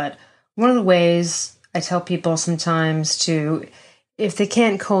before, but one of the ways I tell people sometimes to, if they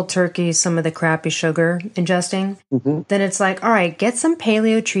can't cold turkey some of the crappy sugar ingesting, then it's like, all right, get some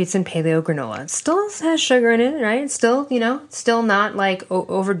paleo treats and paleo granola. It still has sugar in it, right? It's still, still not like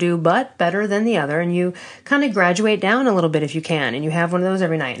overdue, but better than the other. And you kind of graduate down a little bit if you can. And you have one of those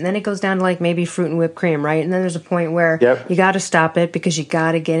every night. And then it goes down to like maybe fruit and whipped cream, right? And then there's a point where you got to stop it because you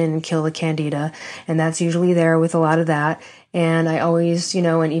got to get in and kill the candida. And that's usually there with a lot of that. And I always,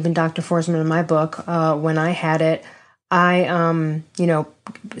 and even Dr. Forsman in my book, when I had it, I,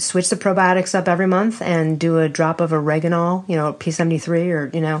 switch the probiotics up every month and do a drop of oregano, P73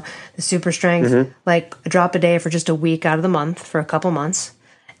 or, the super strength, like a drop a day for just a week out of the month for a couple months,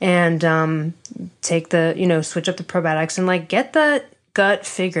 and take the, switch up the probiotics and like get the gut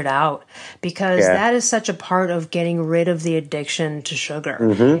figured out, because that is such a part of getting rid of the addiction to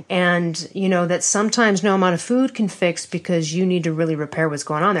sugar. And, that sometimes no amount of food can fix because you need to really repair what's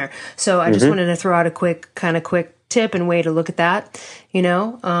going on there. So I just wanted to throw out a quick tip and way to look at that,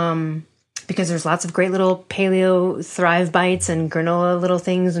 because there's lots of great little paleo Thrive bites and granola little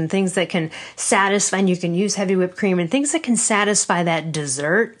things and things that can satisfy, and you can use heavy whipped cream and things that can satisfy that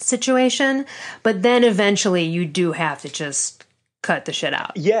dessert situation. But then eventually you do have to just cut the shit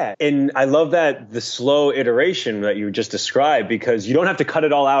out. Yeah. And I love that the slow iteration that you just described, because you don't have to cut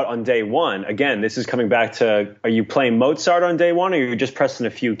it all out on day one. Again, this is coming back to, are you playing Mozart on day one, or you're just pressing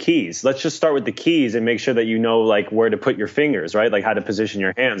a few keys? Let's just start with the keys and make sure that you know like where to put your fingers, right? Like how to position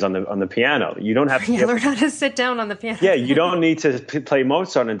your hands on the piano. You don't have to learn how to sit down on the piano. Yeah, you don't need to play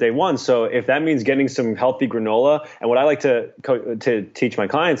Mozart on day one. So if that means getting some healthy granola, and what I like to teach my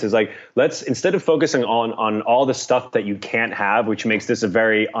clients is like, let's, instead of focusing on all the stuff that you can't have, which makes this a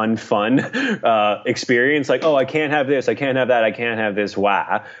very unfun experience. Like, oh, I can't have this, I can't have that, I can't have this.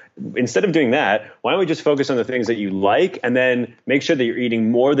 Wow. Instead of doing that, why don't we just focus on the things that you like, and then make sure that you're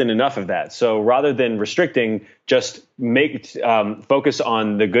eating more than enough of that. So rather than restricting, just focus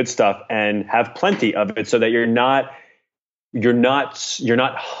on the good stuff and have plenty of it, so that you're not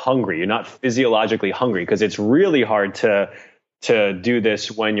hungry. You're not physiologically hungry, because it's really hard to do this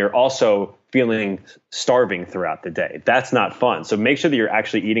when you're also feeling starving throughout the day. That's not fun. So make sure that you're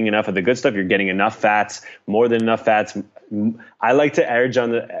actually eating enough of the good stuff. You're getting enough fats, more than enough fats. I like to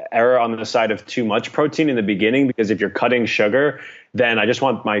err on the side of too much protein in the beginning, because if you're cutting sugar, then I just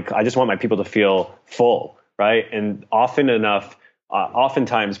want my people to feel full, right? And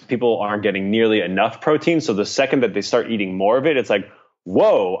oftentimes people aren't getting nearly enough protein. So the second that they start eating more of it, it's like,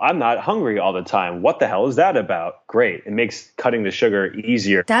 whoa, I'm not hungry all the time. What the hell is that about? Great. It makes cutting the sugar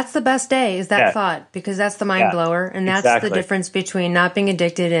easier. That's the best day, is that thought, because that's the mind blower. And that's the difference between not being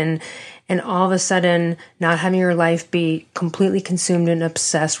addicted and all of a sudden not having your life be completely consumed and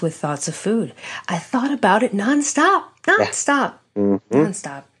obsessed with thoughts of food. I thought about it nonstop.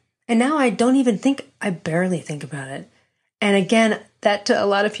 And now I barely think about it. And again, that to a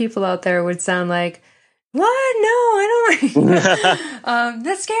lot of people out there would sound like, what? No, I don't.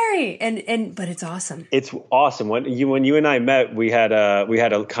 That's scary. But it's awesome. It's awesome. When you and I met, we had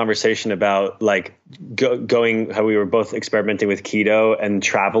a conversation about like going, how we were both experimenting with keto and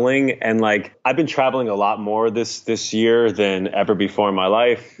traveling. And like, I've been traveling a lot more this year than ever before in my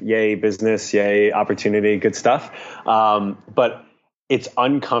life. Yay, business. Yay, opportunity. Good stuff. But it's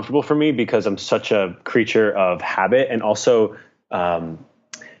uncomfortable for me because I'm such a creature of habit, and also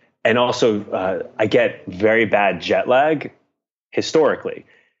I get very bad jet lag historically.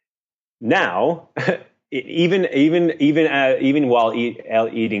 Now, even while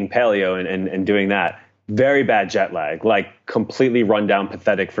eating paleo and doing that, very bad jet lag, like completely run down,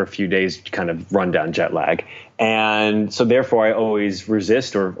 pathetic for a few days, kind of run down jet lag. And so therefore I always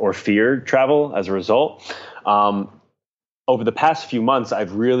resist or fear travel as a result. Over the past few months,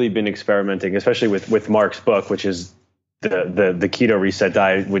 I've really been experimenting, especially with Mark's book, which is the Keto Reset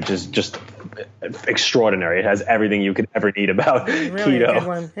Diet, which is just extraordinary. It has everything you could ever need about really keto. A good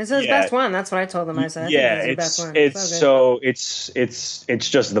one. It's his best one. That's what I told him. I said, it's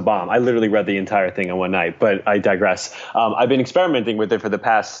just the bomb. I literally read the entire thing in one night, but I digress. I've been experimenting with it for the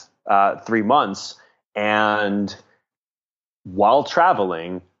past 3 months, and while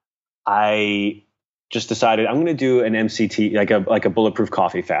traveling, I just decided I'm going to do an MCT, like a bulletproof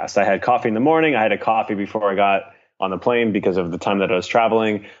coffee fast. I had coffee in the morning. I had a coffee before I got on the plane because of the time that I was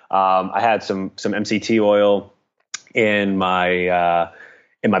traveling. I had some MCT oil in my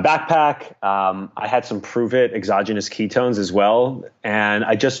backpack. I had some Prove It exogenous ketones as well, and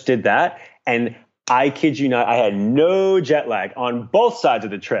I just did that. And I kid you not, I had no jet lag on both sides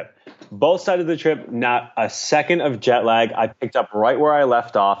of the trip. Both sides of the trip, not a second of jet lag. I picked up right where I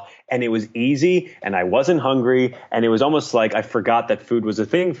left off, and it was easy, and I wasn't hungry, and it was almost like I forgot that food was a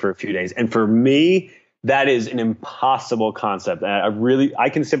thing for a few days. And for me, that is an impossible concept. And I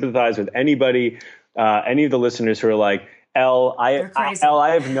can sympathize with anybody, any of the listeners who are like, I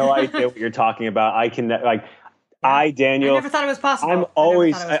have no idea what you're talking about. Daniel, I never thought it was possible. I'm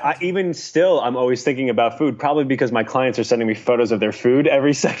always thinking about food, probably because my clients are sending me photos of their food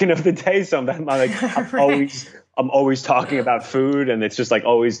every second of the day. So I'm right. I'm always talking about food, and it's just like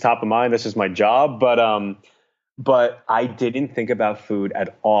always top of mind. That's just my job. But I didn't think about food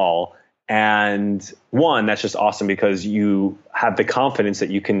at all. And one, that's just awesome because you have the confidence that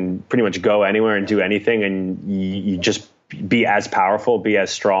you can pretty much go anywhere and do anything, and you just be as powerful, be as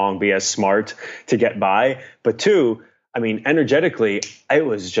strong, be as smart to get by. But two, I mean, energetically, I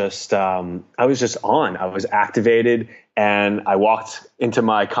was just on. I was activated, and I walked into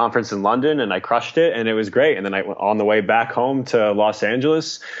my conference in London, and I crushed it, and it was great. And then on the way back home to Los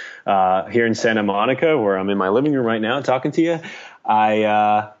Angeles, here in Santa Monica, where I'm in my living room right now talking to you,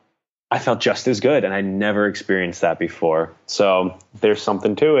 I felt just as good, and I never experienced that before. So there's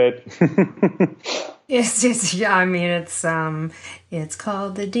something to it. It's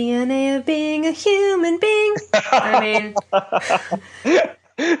called the DNA of being a human being. I mean, it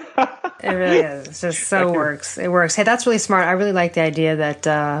really is. It just so works. It works. Hey, that's really smart. I really like the idea that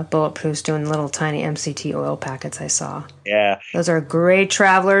Bulletproof's doing little tiny MCT oil packets I saw. Yeah. Those are great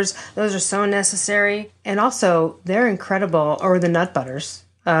travelers. Those are so necessary. And also, they're incredible, or the nut butters,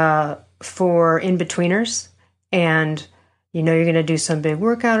 for in-betweeners. And you know you're going to do some big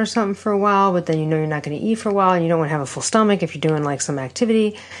workout or something for a while, but then you know you're not going to eat for a while, and you don't want to have a full stomach if you're doing like some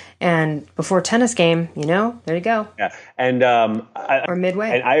activity. And before a tennis game, there you go. Yeah, and or midway.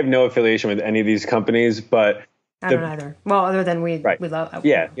 And I have no affiliation with any of these companies, but I don't either. Well, other than we love.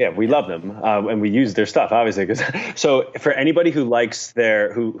 We love them, and we use their stuff obviously. So for anybody who likes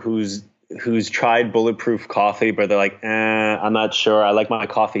who's tried Bulletproof coffee, but they're like, I'm not sure. I like my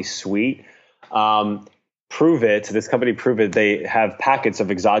coffee sweet. Prove It, this company Prove It, they have packets of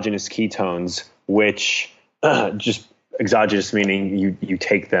exogenous ketones, which just exogenous meaning you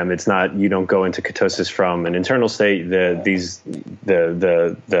take them. It's not, you don't go into ketosis from an internal state. The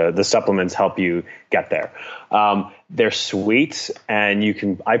supplements help you get there. They're sweet,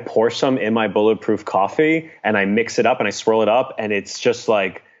 and I pour some in my bulletproof coffee and I mix it up and I swirl it up, and it's just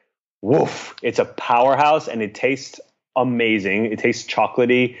like, woof, it's a powerhouse, and it tastes amazing. It tastes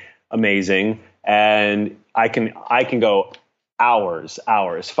chocolatey, amazing. And I can go hours,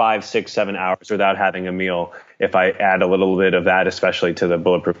 5, 6, 7 hours without having a meal if I add a little bit of that, especially to the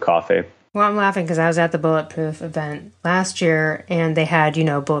bulletproof coffee. Well, I'm laughing because I was at the Bulletproof event last year, and they had,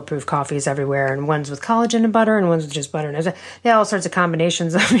 bulletproof coffees everywhere, and ones with collagen and butter, and ones with just butter. And they had all sorts of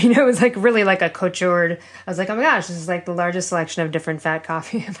combinations of, it was like really like a coutured. I was like, oh my gosh, this is like the largest selection of different fat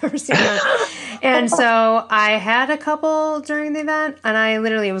coffee I've ever seen. And so I had a couple during the event, and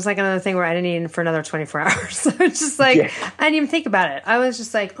it was like another thing where I didn't eat for another 24 hours. So it's just like, I didn't even think about it. I was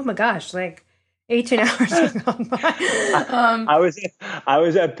just like, oh my gosh, like 18 hours have gone by. I was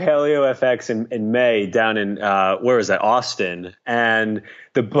at Paleo FX in May down in where was that, Austin, and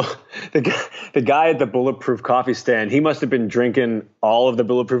the guy at the bulletproof coffee stand, he must have been drinking all of the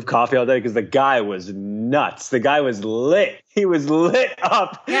bulletproof coffee all day, because the guy was nuts. The guy was lit. He was lit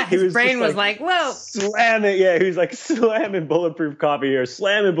up. Yeah, his brain was like, whoa, slamming. Yeah, he was like slamming bulletproof coffee here,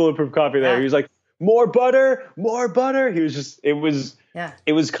 slamming bulletproof coffee there. He was like, more butter. He was just, it was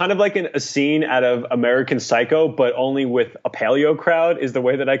kind of like a scene out of American Psycho, but only with a paleo crowd is the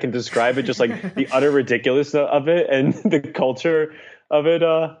way that I can describe it. Just like the utter ridiculousness of it and the culture of it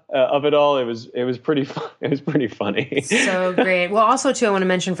all. It was pretty fun. It was pretty funny. So great. Well, also too, I want to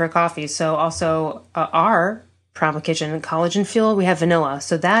mention for coffee. So also our Primal Kitchen collagen fuel, we have vanilla.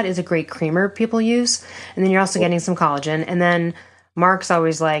 So that is a great creamer people use. And then you're also getting some collagen. And then Mark's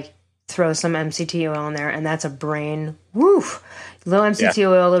always like, throw some MCT oil in there, and that's a brain woof. Low MCT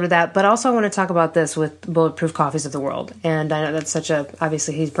oil, a little of that. But also I want to talk about this with bulletproof coffees of the world. And I know that's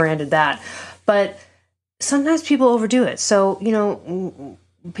obviously he's branded that. But sometimes people overdo it. So,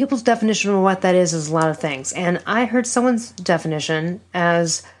 people's definition of what that is a lot of things. And I heard someone's definition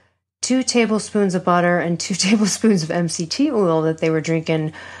as 2 tablespoons of butter and 2 tablespoons of MCT oil that they were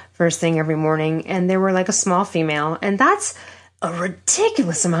drinking first thing every morning. And they were like a small female. And that's a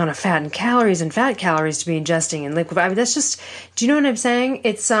ridiculous amount of fat and calories to be ingesting in liquid. I mean, that's just, do you know what I'm saying?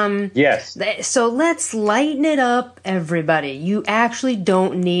 It's, yes. So let's lighten it up, everybody. You actually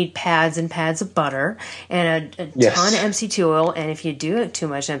don't need pads and pads of butter and a ton of MCT oil. And if you do too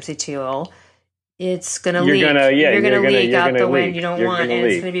much MCT oil, it's going to leak. You're going to leak out the wind you don't want, and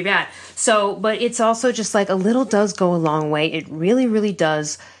it's going to be bad. So, but it's also just like a little does go a long way. It really, really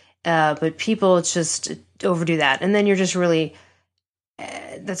does. But people just overdo that. And then you're just really,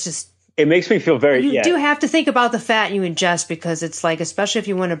 that's just, it makes me feel very, you do have to think about the fat you ingest, because it's like, especially if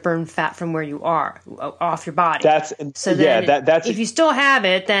you want to burn fat from where you are off your body. That's if you still have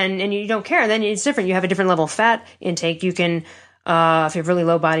it, then, and you don't care, then it's different. You have a different level of fat intake. You can, if you have really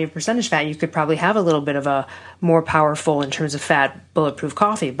low body percentage fat, you could probably have a little bit of a more powerful in terms of fat bulletproof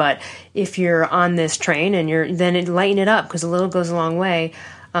coffee. But if you're on this train and then lighten it up, because a little goes a long way.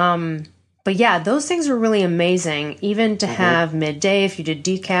 But yeah, those things are really amazing. Even to have midday, if you did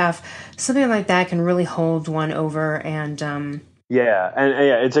decaf, something like that can really hold one over. And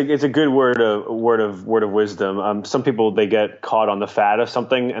it's a good word of wisdom. Some people, they get caught on the fat of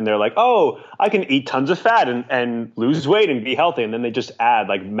something, and they're like, "Oh, I can eat tons of fat and lose weight and be healthy," and then they just add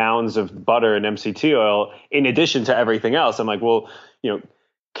like mounds of butter and MCT oil in addition to everything else. I'm like, well,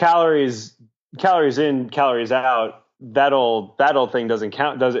 calories in, calories out. That old thing doesn't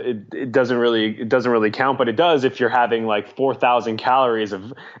count. It doesn't really count, but it does if you're having like 4,000 calories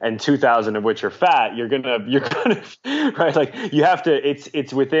and 2,000 of which are fat. You're gonna right, like you have to.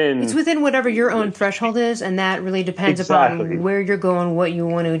 It's within whatever your own threshold is, and that really depends upon where you're going, what you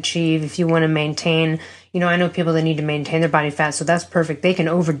want to achieve. If you want to maintain, I know people that need to maintain their body fat, so that's perfect. They can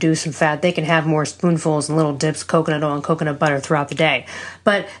overdo some fat. They can have more spoonfuls and little dips, coconut oil and coconut butter throughout the day.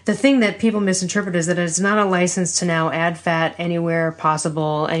 But the thing that people misinterpret is that it's not a license to now add fat anywhere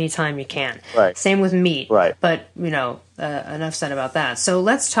possible, anytime you can. Right. Same with meat. Right. But, enough said about that. So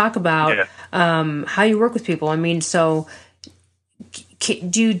let's talk about how you work with people. I mean, so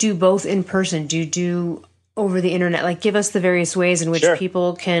do you do both in person? Do you do over the internet? Like, give us the various ways in which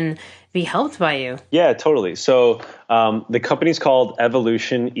people can be helped by you. Yeah, totally. So the company's called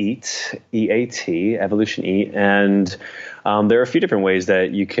Evolution Eat, EAT, Evolution Eat. And there are a few different ways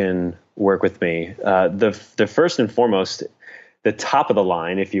that you can work with me. The first and foremost, the top of the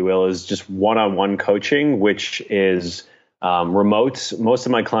line, if you will, is just one-on-one coaching, which is remote. Most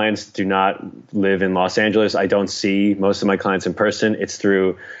of my clients do not live in Los Angeles. I don't see most of my clients in person. It's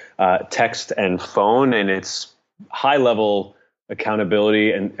through text and phone, and it's high level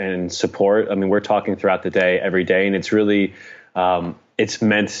accountability and support. I mean, we're talking throughout the day, every day, and it's really, it's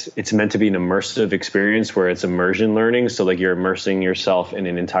meant to be an immersive experience where it's immersion learning. So like you're immersing yourself in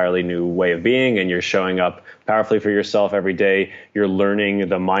an entirely new way of being, and you're showing up powerfully for yourself every day. You're learning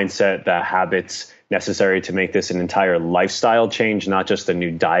the mindset, the habits necessary to make this an entire lifestyle change, not just a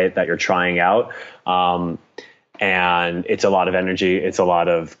new diet that you're trying out. And it's a lot of energy. It's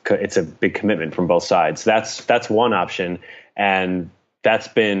a big commitment from both sides. That's one option. And that's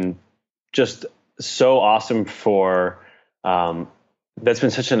been just so awesome that's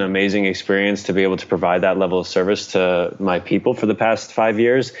been such an amazing experience to be able to provide that level of service to my people for the past 5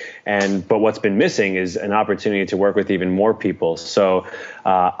 years. But what's been missing is an opportunity to work with even more people. So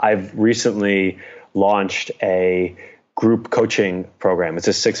I've recently launched a group coaching program. It's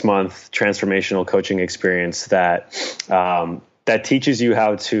a 6-month transformational coaching experience that teaches you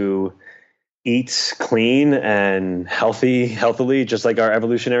how to eat clean and healthily, just like our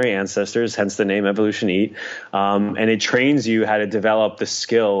evolutionary ancestors, hence the name Evolution Eat. And it trains you how to develop the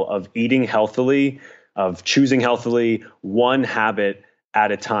skill of eating healthily, of choosing healthily, one habit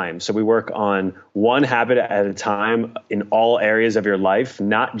at a time. So we work on one habit at a time in all areas of your life,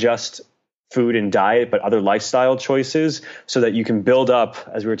 not just food and diet, but other lifestyle choices, so that you can build up,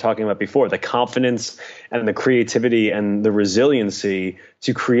 as we were talking about before, the confidence and the creativity and the resiliency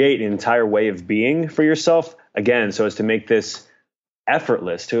to create an entire way of being for yourself. Again, so as to make this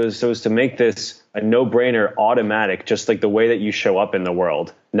effortless, so as to make this a no-brainer, automatic, just like the way that you show up in the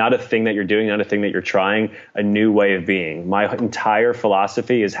world. Not a thing that you're doing, not a thing that you're trying, a new way of being. My entire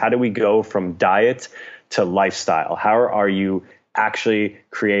philosophy is, how do we go from diet to lifestyle? How are you actually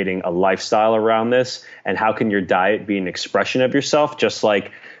creating a lifestyle around this? And how can your diet be an expression of yourself? Just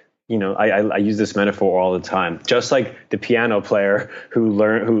like, I use this metaphor all the time. Just like the piano player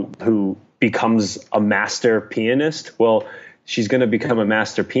who becomes a master pianist. Well, she's going to become a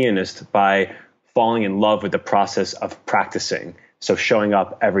master pianist by falling in love with the process of practicing. So showing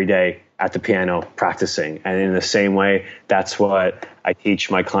up every day at the piano, practicing. And in the same way, that's what I teach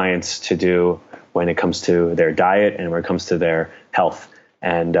my clients to do when it comes to their diet and when it comes to their health.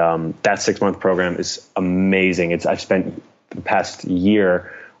 And that 6-month program is amazing. I've spent the past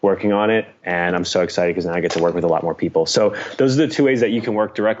year working on it, and I'm so excited because now I get to work with a lot more people. So those are the 2 ways that you can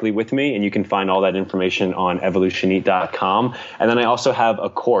work directly with me, and you can find all that information on evolutioneat.com. And then I also have a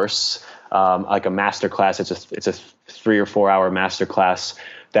course, like a masterclass. It's a 3 or 4 hour masterclass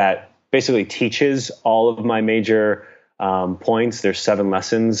that basically teaches all of my major points. There's 7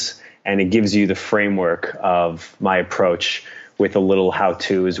 lessons, and it gives you the framework of my approach with a little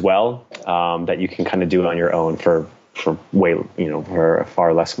how-to as well, that you can kind of do on your own for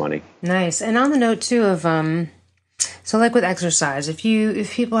far less money. Nice. And on the note too of, so like with exercise, if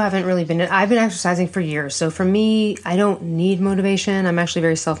people haven't really I've been exercising for years. So for me, I don't need motivation. I'm actually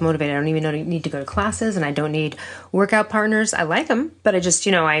very self-motivated. I don't even need to go to classes, and I don't need workout partners. I like them, but I just,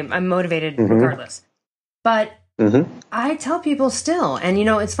 I'm motivated regardless. But I tell people still, and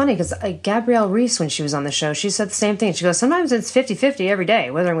it's funny because Gabrielle Reese, when she was on the show, she said the same thing. She goes, sometimes it's 50-50 every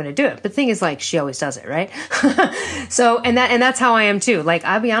day, whether I'm going to do it. But the thing is, like, she always does it, right? So, and that's how I am too. Like,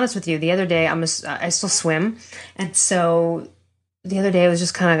 I'll be honest with you, the other day, I still swim. And so the other day it was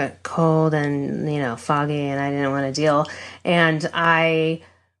just kind of cold and, foggy, and I didn't want to deal. And I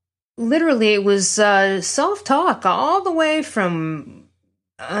literally, it was self-talk all the way from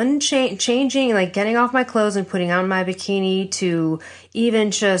changing, like getting off my clothes and putting on my bikini, to even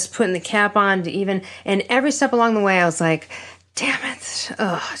just putting the cap on, and every step along the way I was like, damn it,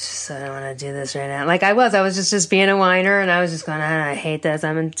 I don't want to do this right now. Like I was just being a whiner, and I was just going, I hate this,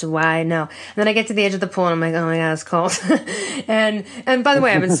 I'm into why no. And then I get to the edge of the pool and I'm like, oh my god, it's cold. and by the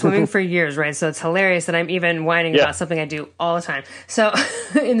way, I've been swimming for years, right? So it's hilarious that I'm even whining about something I do all the time, so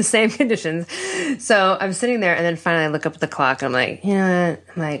in the same conditions. So I'm sitting there, and then finally I look up at the clock and I'm like, you know what,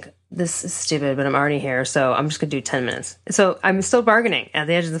 I'm like, this is stupid, but I'm already here, so I'm just gonna do 10 minutes. So I'm still bargaining at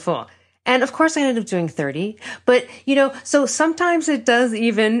the edge of the pool. And of course I ended up doing 30, but so sometimes it does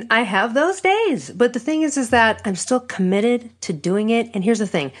I have those days, but the thing is that I'm still committed to doing it. And here's the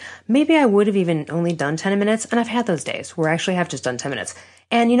thing, maybe I would have even only done 10 minutes, and I've had those days where I actually have just done 10 minutes.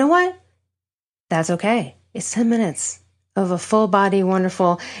 And you know what? That's okay. It's 10 minutes of a full body,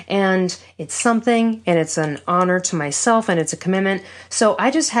 wonderful. And it's something, and it's an honor to myself, and it's a commitment. So I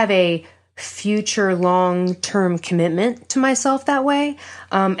just have a future long-term commitment to myself that way.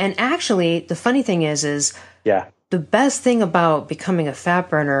 And actually, the funny thing is the best thing about becoming a fat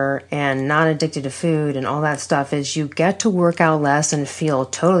burner and not addicted to food and all that stuff is you get to work out less and feel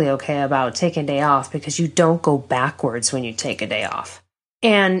totally okay about taking a day off, because you don't go backwards when you take a day off.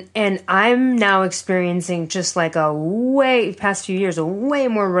 And I'm now experiencing just like past few years, a way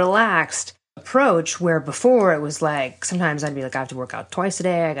more relaxed approach, where before it was like, sometimes I'd be like, I have to work out twice a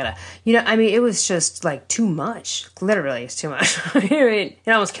day. I gotta, I mean, it was just like too much. Literally, it's too much. I mean,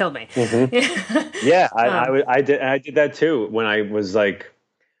 it almost killed me. Mm-hmm. Yeah, I did that too. When I was like,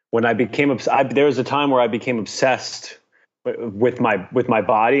 when I became there was a time where I became obsessed with my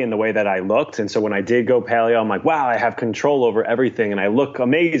body and the way that I looked. And so when I did go paleo, I'm like, wow, I have control over everything and I look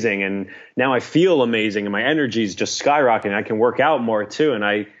amazing. And now I feel amazing and my energy is just skyrocketing. I can work out more too. And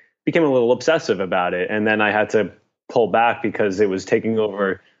I became a little obsessive about it. And then I had to pull back because it was taking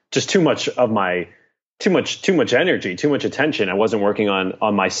over just too much energy, too much attention. I wasn't working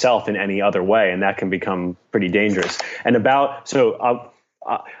on myself in any other way. And that can become pretty dangerous. And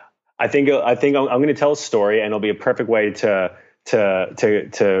I think I'm going to tell a story, and it'll be a perfect way to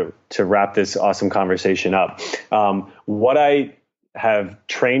wrap this awesome conversation up. What I have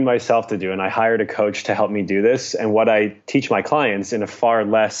trained myself to do, and I hired a coach to help me do this, and what I teach my clients in a far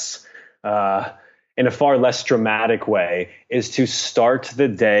less dramatic way, is to start the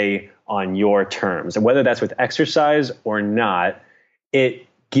day on your terms. And whether that's with exercise or not, it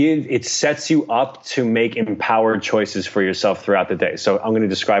sets you up to make empowered choices for yourself throughout the day. So I'm going to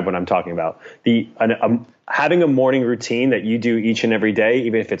describe what I'm talking about. Having a morning routine that you do each and every day,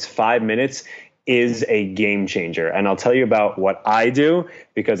 even if it's 5 minutes, is a game changer. And I'll tell you about what I do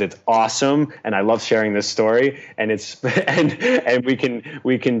because it's awesome and I love sharing this story, and and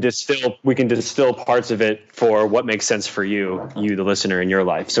we can distill parts of it for what makes sense for you the listener, in your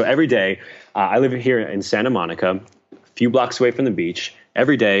life. So every day, I live here in Santa Monica, a few blocks away from the beach.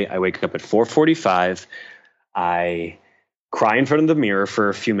 Every day I wake up at 4:45. I cry in front of the mirror for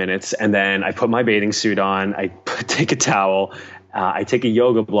a few minutes, and then I put my bathing suit on. I take a towel. I take a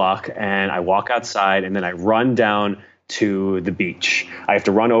yoga block, and I walk outside, and then I run down to the beach. I have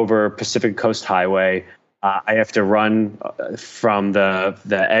to run over Pacific Coast Highway. I have to run from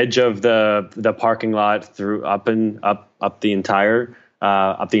the edge of the parking lot through up the entire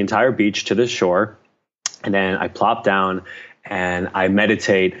beach to the shore, and then I plop down and I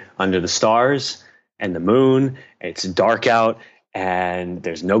meditate under the stars and the moon. It's dark out and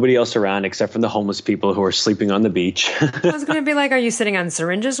there's nobody else around except for the homeless people who are sleeping on the beach. I was going to be like, are you sitting on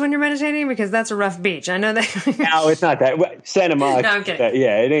syringes when you're meditating? Because that's a rough beach. I know that. No, it's not that. Santa Monica. No, I'm kidding.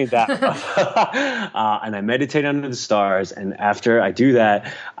 Yeah, it ain't that rough. And I meditate under the stars. And after I do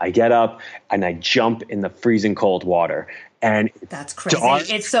that, I get up and I jump in the freezing cold water. And that's crazy.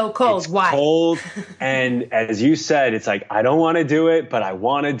 It's so cold. It's Why? Cold. And as you said, it's like, I don't want to do it, but I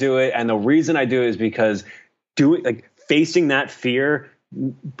want to do it. And the reason I do it is because facing that fear,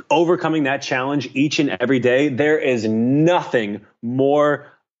 overcoming that challenge each and every day, there is nothing more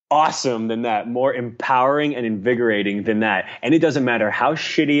awesome than that, more empowering and invigorating than that. And it doesn't matter how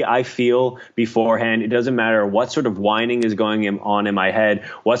shitty I feel beforehand. It doesn't matter what sort of whining is going on in my head,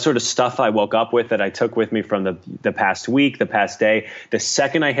 what sort of stuff I woke up with that I took with me from the past week, the past day. The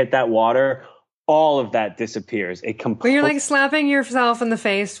second I hit that water, all of that disappears. But you're like slapping yourself in the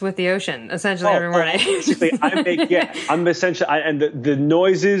face with the ocean, essentially, every morning. Basically, I'm essentially, and the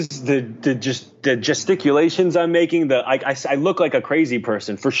noises, the gesticulations I'm making, I look like a crazy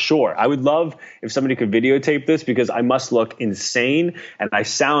person for sure. I would love if somebody could videotape this because I must look insane and I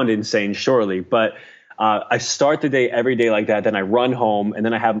sound insane, surely. But I start the day every day like that. Then I run home, and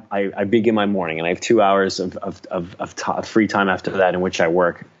then I begin my morning, and I have 2 hours of free time after that in which I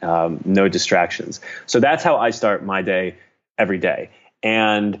work, no distractions. So that's how I start my day every day.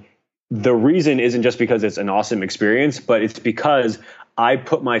 And the reason isn't just because it's an awesome experience, but it's because I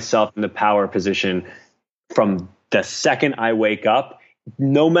put myself in the power position from the second I wake up,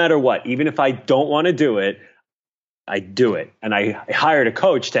 no matter what. Even if I don't want to do it, I do it. And I hired a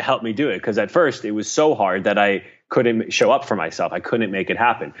coach to help me do it because at first it was so hard that I couldn't show up for myself. I couldn't make it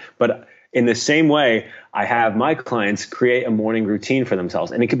happen. But in the same way, I have my clients create a morning routine for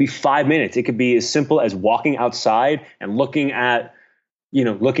themselves. And it could be 5 minutes. It could be as simple as walking outside and looking at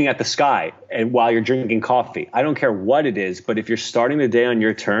the sky and while you're drinking coffee. I don't care what it is, but if you're starting the day on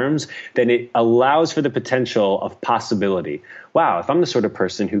your terms, then it allows for the potential of possibility. Wow, if I'm the sort of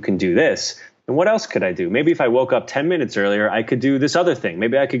person who can do this, and what else could I do? Maybe if I woke up 10 minutes earlier, I could do this other thing.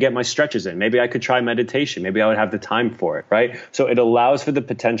 Maybe I could get my stretches in. Maybe I could try meditation. Maybe I would have the time for it, right? So it allows for the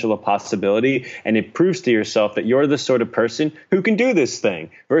potential of possibility, and it proves to yourself that you're the sort of person who can do this thing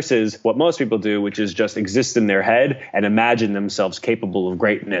versus what most people do, which is just exist in their head and imagine themselves capable of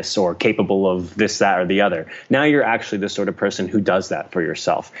greatness or capable of this, that, or the other. Now you're actually the sort of person who does that for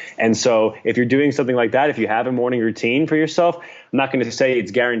yourself. And so if you're doing something like that, if you have a morning routine for yourself, I'm not going to say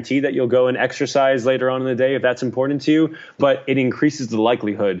it's guaranteed that you'll go and exercise later on in the day if that's important to you, but it increases the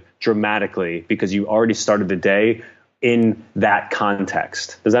likelihood dramatically because you already started the day in that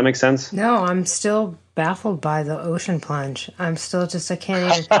context. Does that make sense? No, I'm still baffled by the ocean plunge. I'm still just, I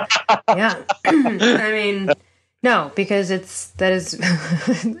can't even, yeah. I mean, no, because that is,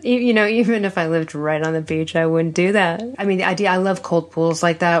 even if I lived right on the beach, I wouldn't do that. I mean, the idea, I love cold pools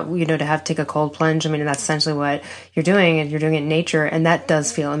like that, to take a cold plunge. I mean, that's essentially what you're doing, and you're doing it in nature, and that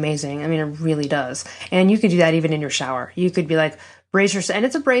does feel amazing. I mean, it really does. And you could do that even in your shower. You could be like, brace yourself, and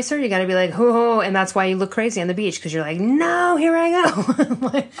it's a bracer. You got to be like, hoo, and that's why you look crazy on the beach, because you're like, no, here I go.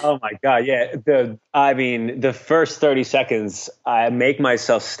 Oh my God, yeah. The first 30 seconds, I make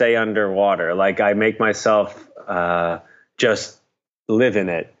myself stay underwater. Like I make myself just live in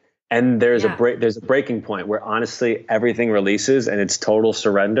it. And there's a breaking point where honestly everything releases and it's total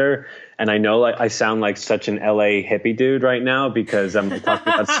surrender. And I know I sound like such an LA hippie dude right now because I'm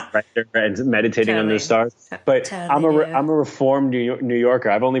talking about surrender and meditating under the stars. But I'm a reformed New Yorker.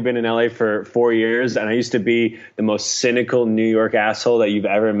 I've only been in LA for 4 years, and I used to be the most cynical New York asshole that you've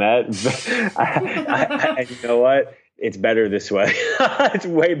ever met. And you know what? It's better this way. It's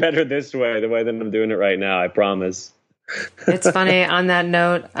way better this way, the way that I'm doing it right now. I promise. It's funny, on that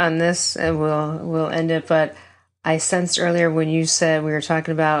note, on this, and we'll end it, but I sensed earlier when you said, we were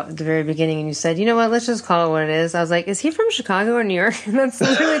talking about at the very beginning, and you said, you know what, let's just call it what it is. I was like, is he from Chicago or New York? And that's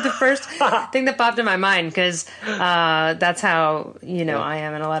literally the first thing that popped in my mind, because that's how, I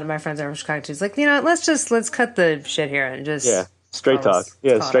am, and a lot of my friends are from Chicago too. It's like, let's cut the shit here and just... Yeah. Straight talk.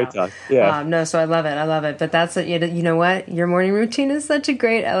 Yeah, straight talk. Yeah. No, so I love it. But that's it. You know what? Your morning routine is such a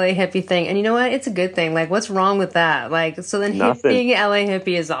great LA hippie thing. And you know what? It's a good thing. Like, what's wrong with that? Like, so then being LA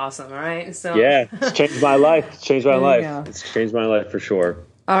hippie is awesome, all right? So yeah, it's changed my life. It's changed my life for sure.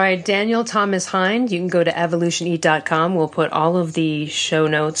 All right, Daniel Thomas Hind, you can go to evolutioneat.com. We'll put all of the show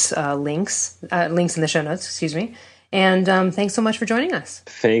notes, links in the show notes, excuse me. And thanks so much for joining us.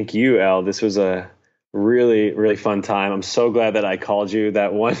 Thank you, Elle. This was a really, really fun time. I'm so glad that I called you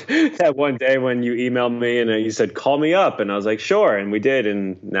that one day when you emailed me and you said, call me up. And I was like, sure. And we did.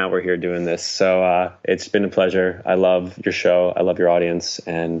 And now we're here doing this. So it's been a pleasure. I love your show. I love your audience,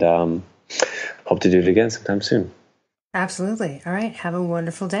 and hope to do it again sometime soon. Absolutely. All right. Have a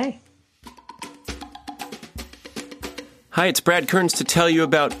wonderful day. Hi, it's Brad Kearns to tell you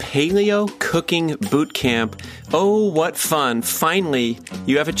about Paleo Cooking Boot Camp. Oh, what fun. Finally,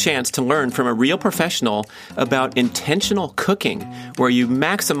 you have a chance to learn from a real professional about intentional cooking, where you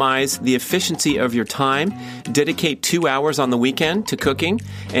maximize the efficiency of your time, dedicate 2 hours on the weekend to cooking,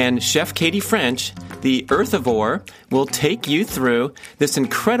 and Chef Katie French, the Earthivore, will take you through this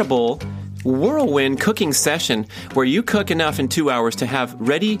incredible whirlwind cooking session where you cook enough in 2 hours to have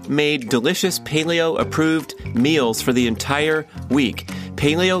ready-made, delicious paleo-approved meals for the entire week.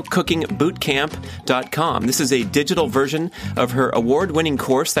 PaleoCookingBootCamp.com. This is a digital version of her award-winning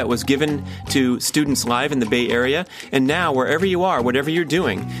course that was given to students live in the Bay Area. And now, wherever you are, whatever you're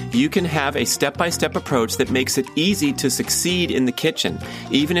doing, you can have a step-by-step approach that makes it easy to succeed in the kitchen.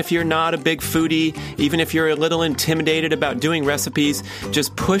 Even if you're not a big foodie, even if you're a little intimidated about doing recipes,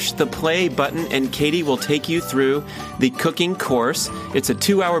 just push the play button and Katie will take you through the cooking course. It's a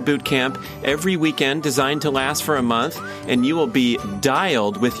 2-hour boot camp every weekend designed to last for a month, and you will be dialed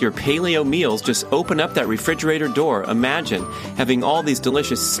with your paleo meals. Just open up that refrigerator door. Imagine having all these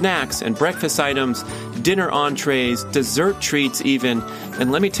delicious snacks and breakfast items, dinner entrees, dessert treats even.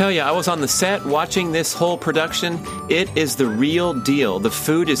 And let me tell you, I was on the set watching this whole production. It is the real deal. The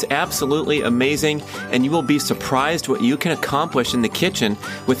food is absolutely amazing, and you will be surprised what you can accomplish in the kitchen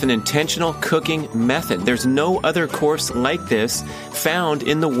with an intentional cooking method. There's no other course like this found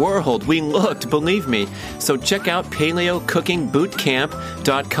in the world. We looked, believe me. So check out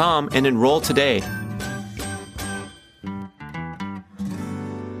PaleoCookingBootCamp.com and enroll today.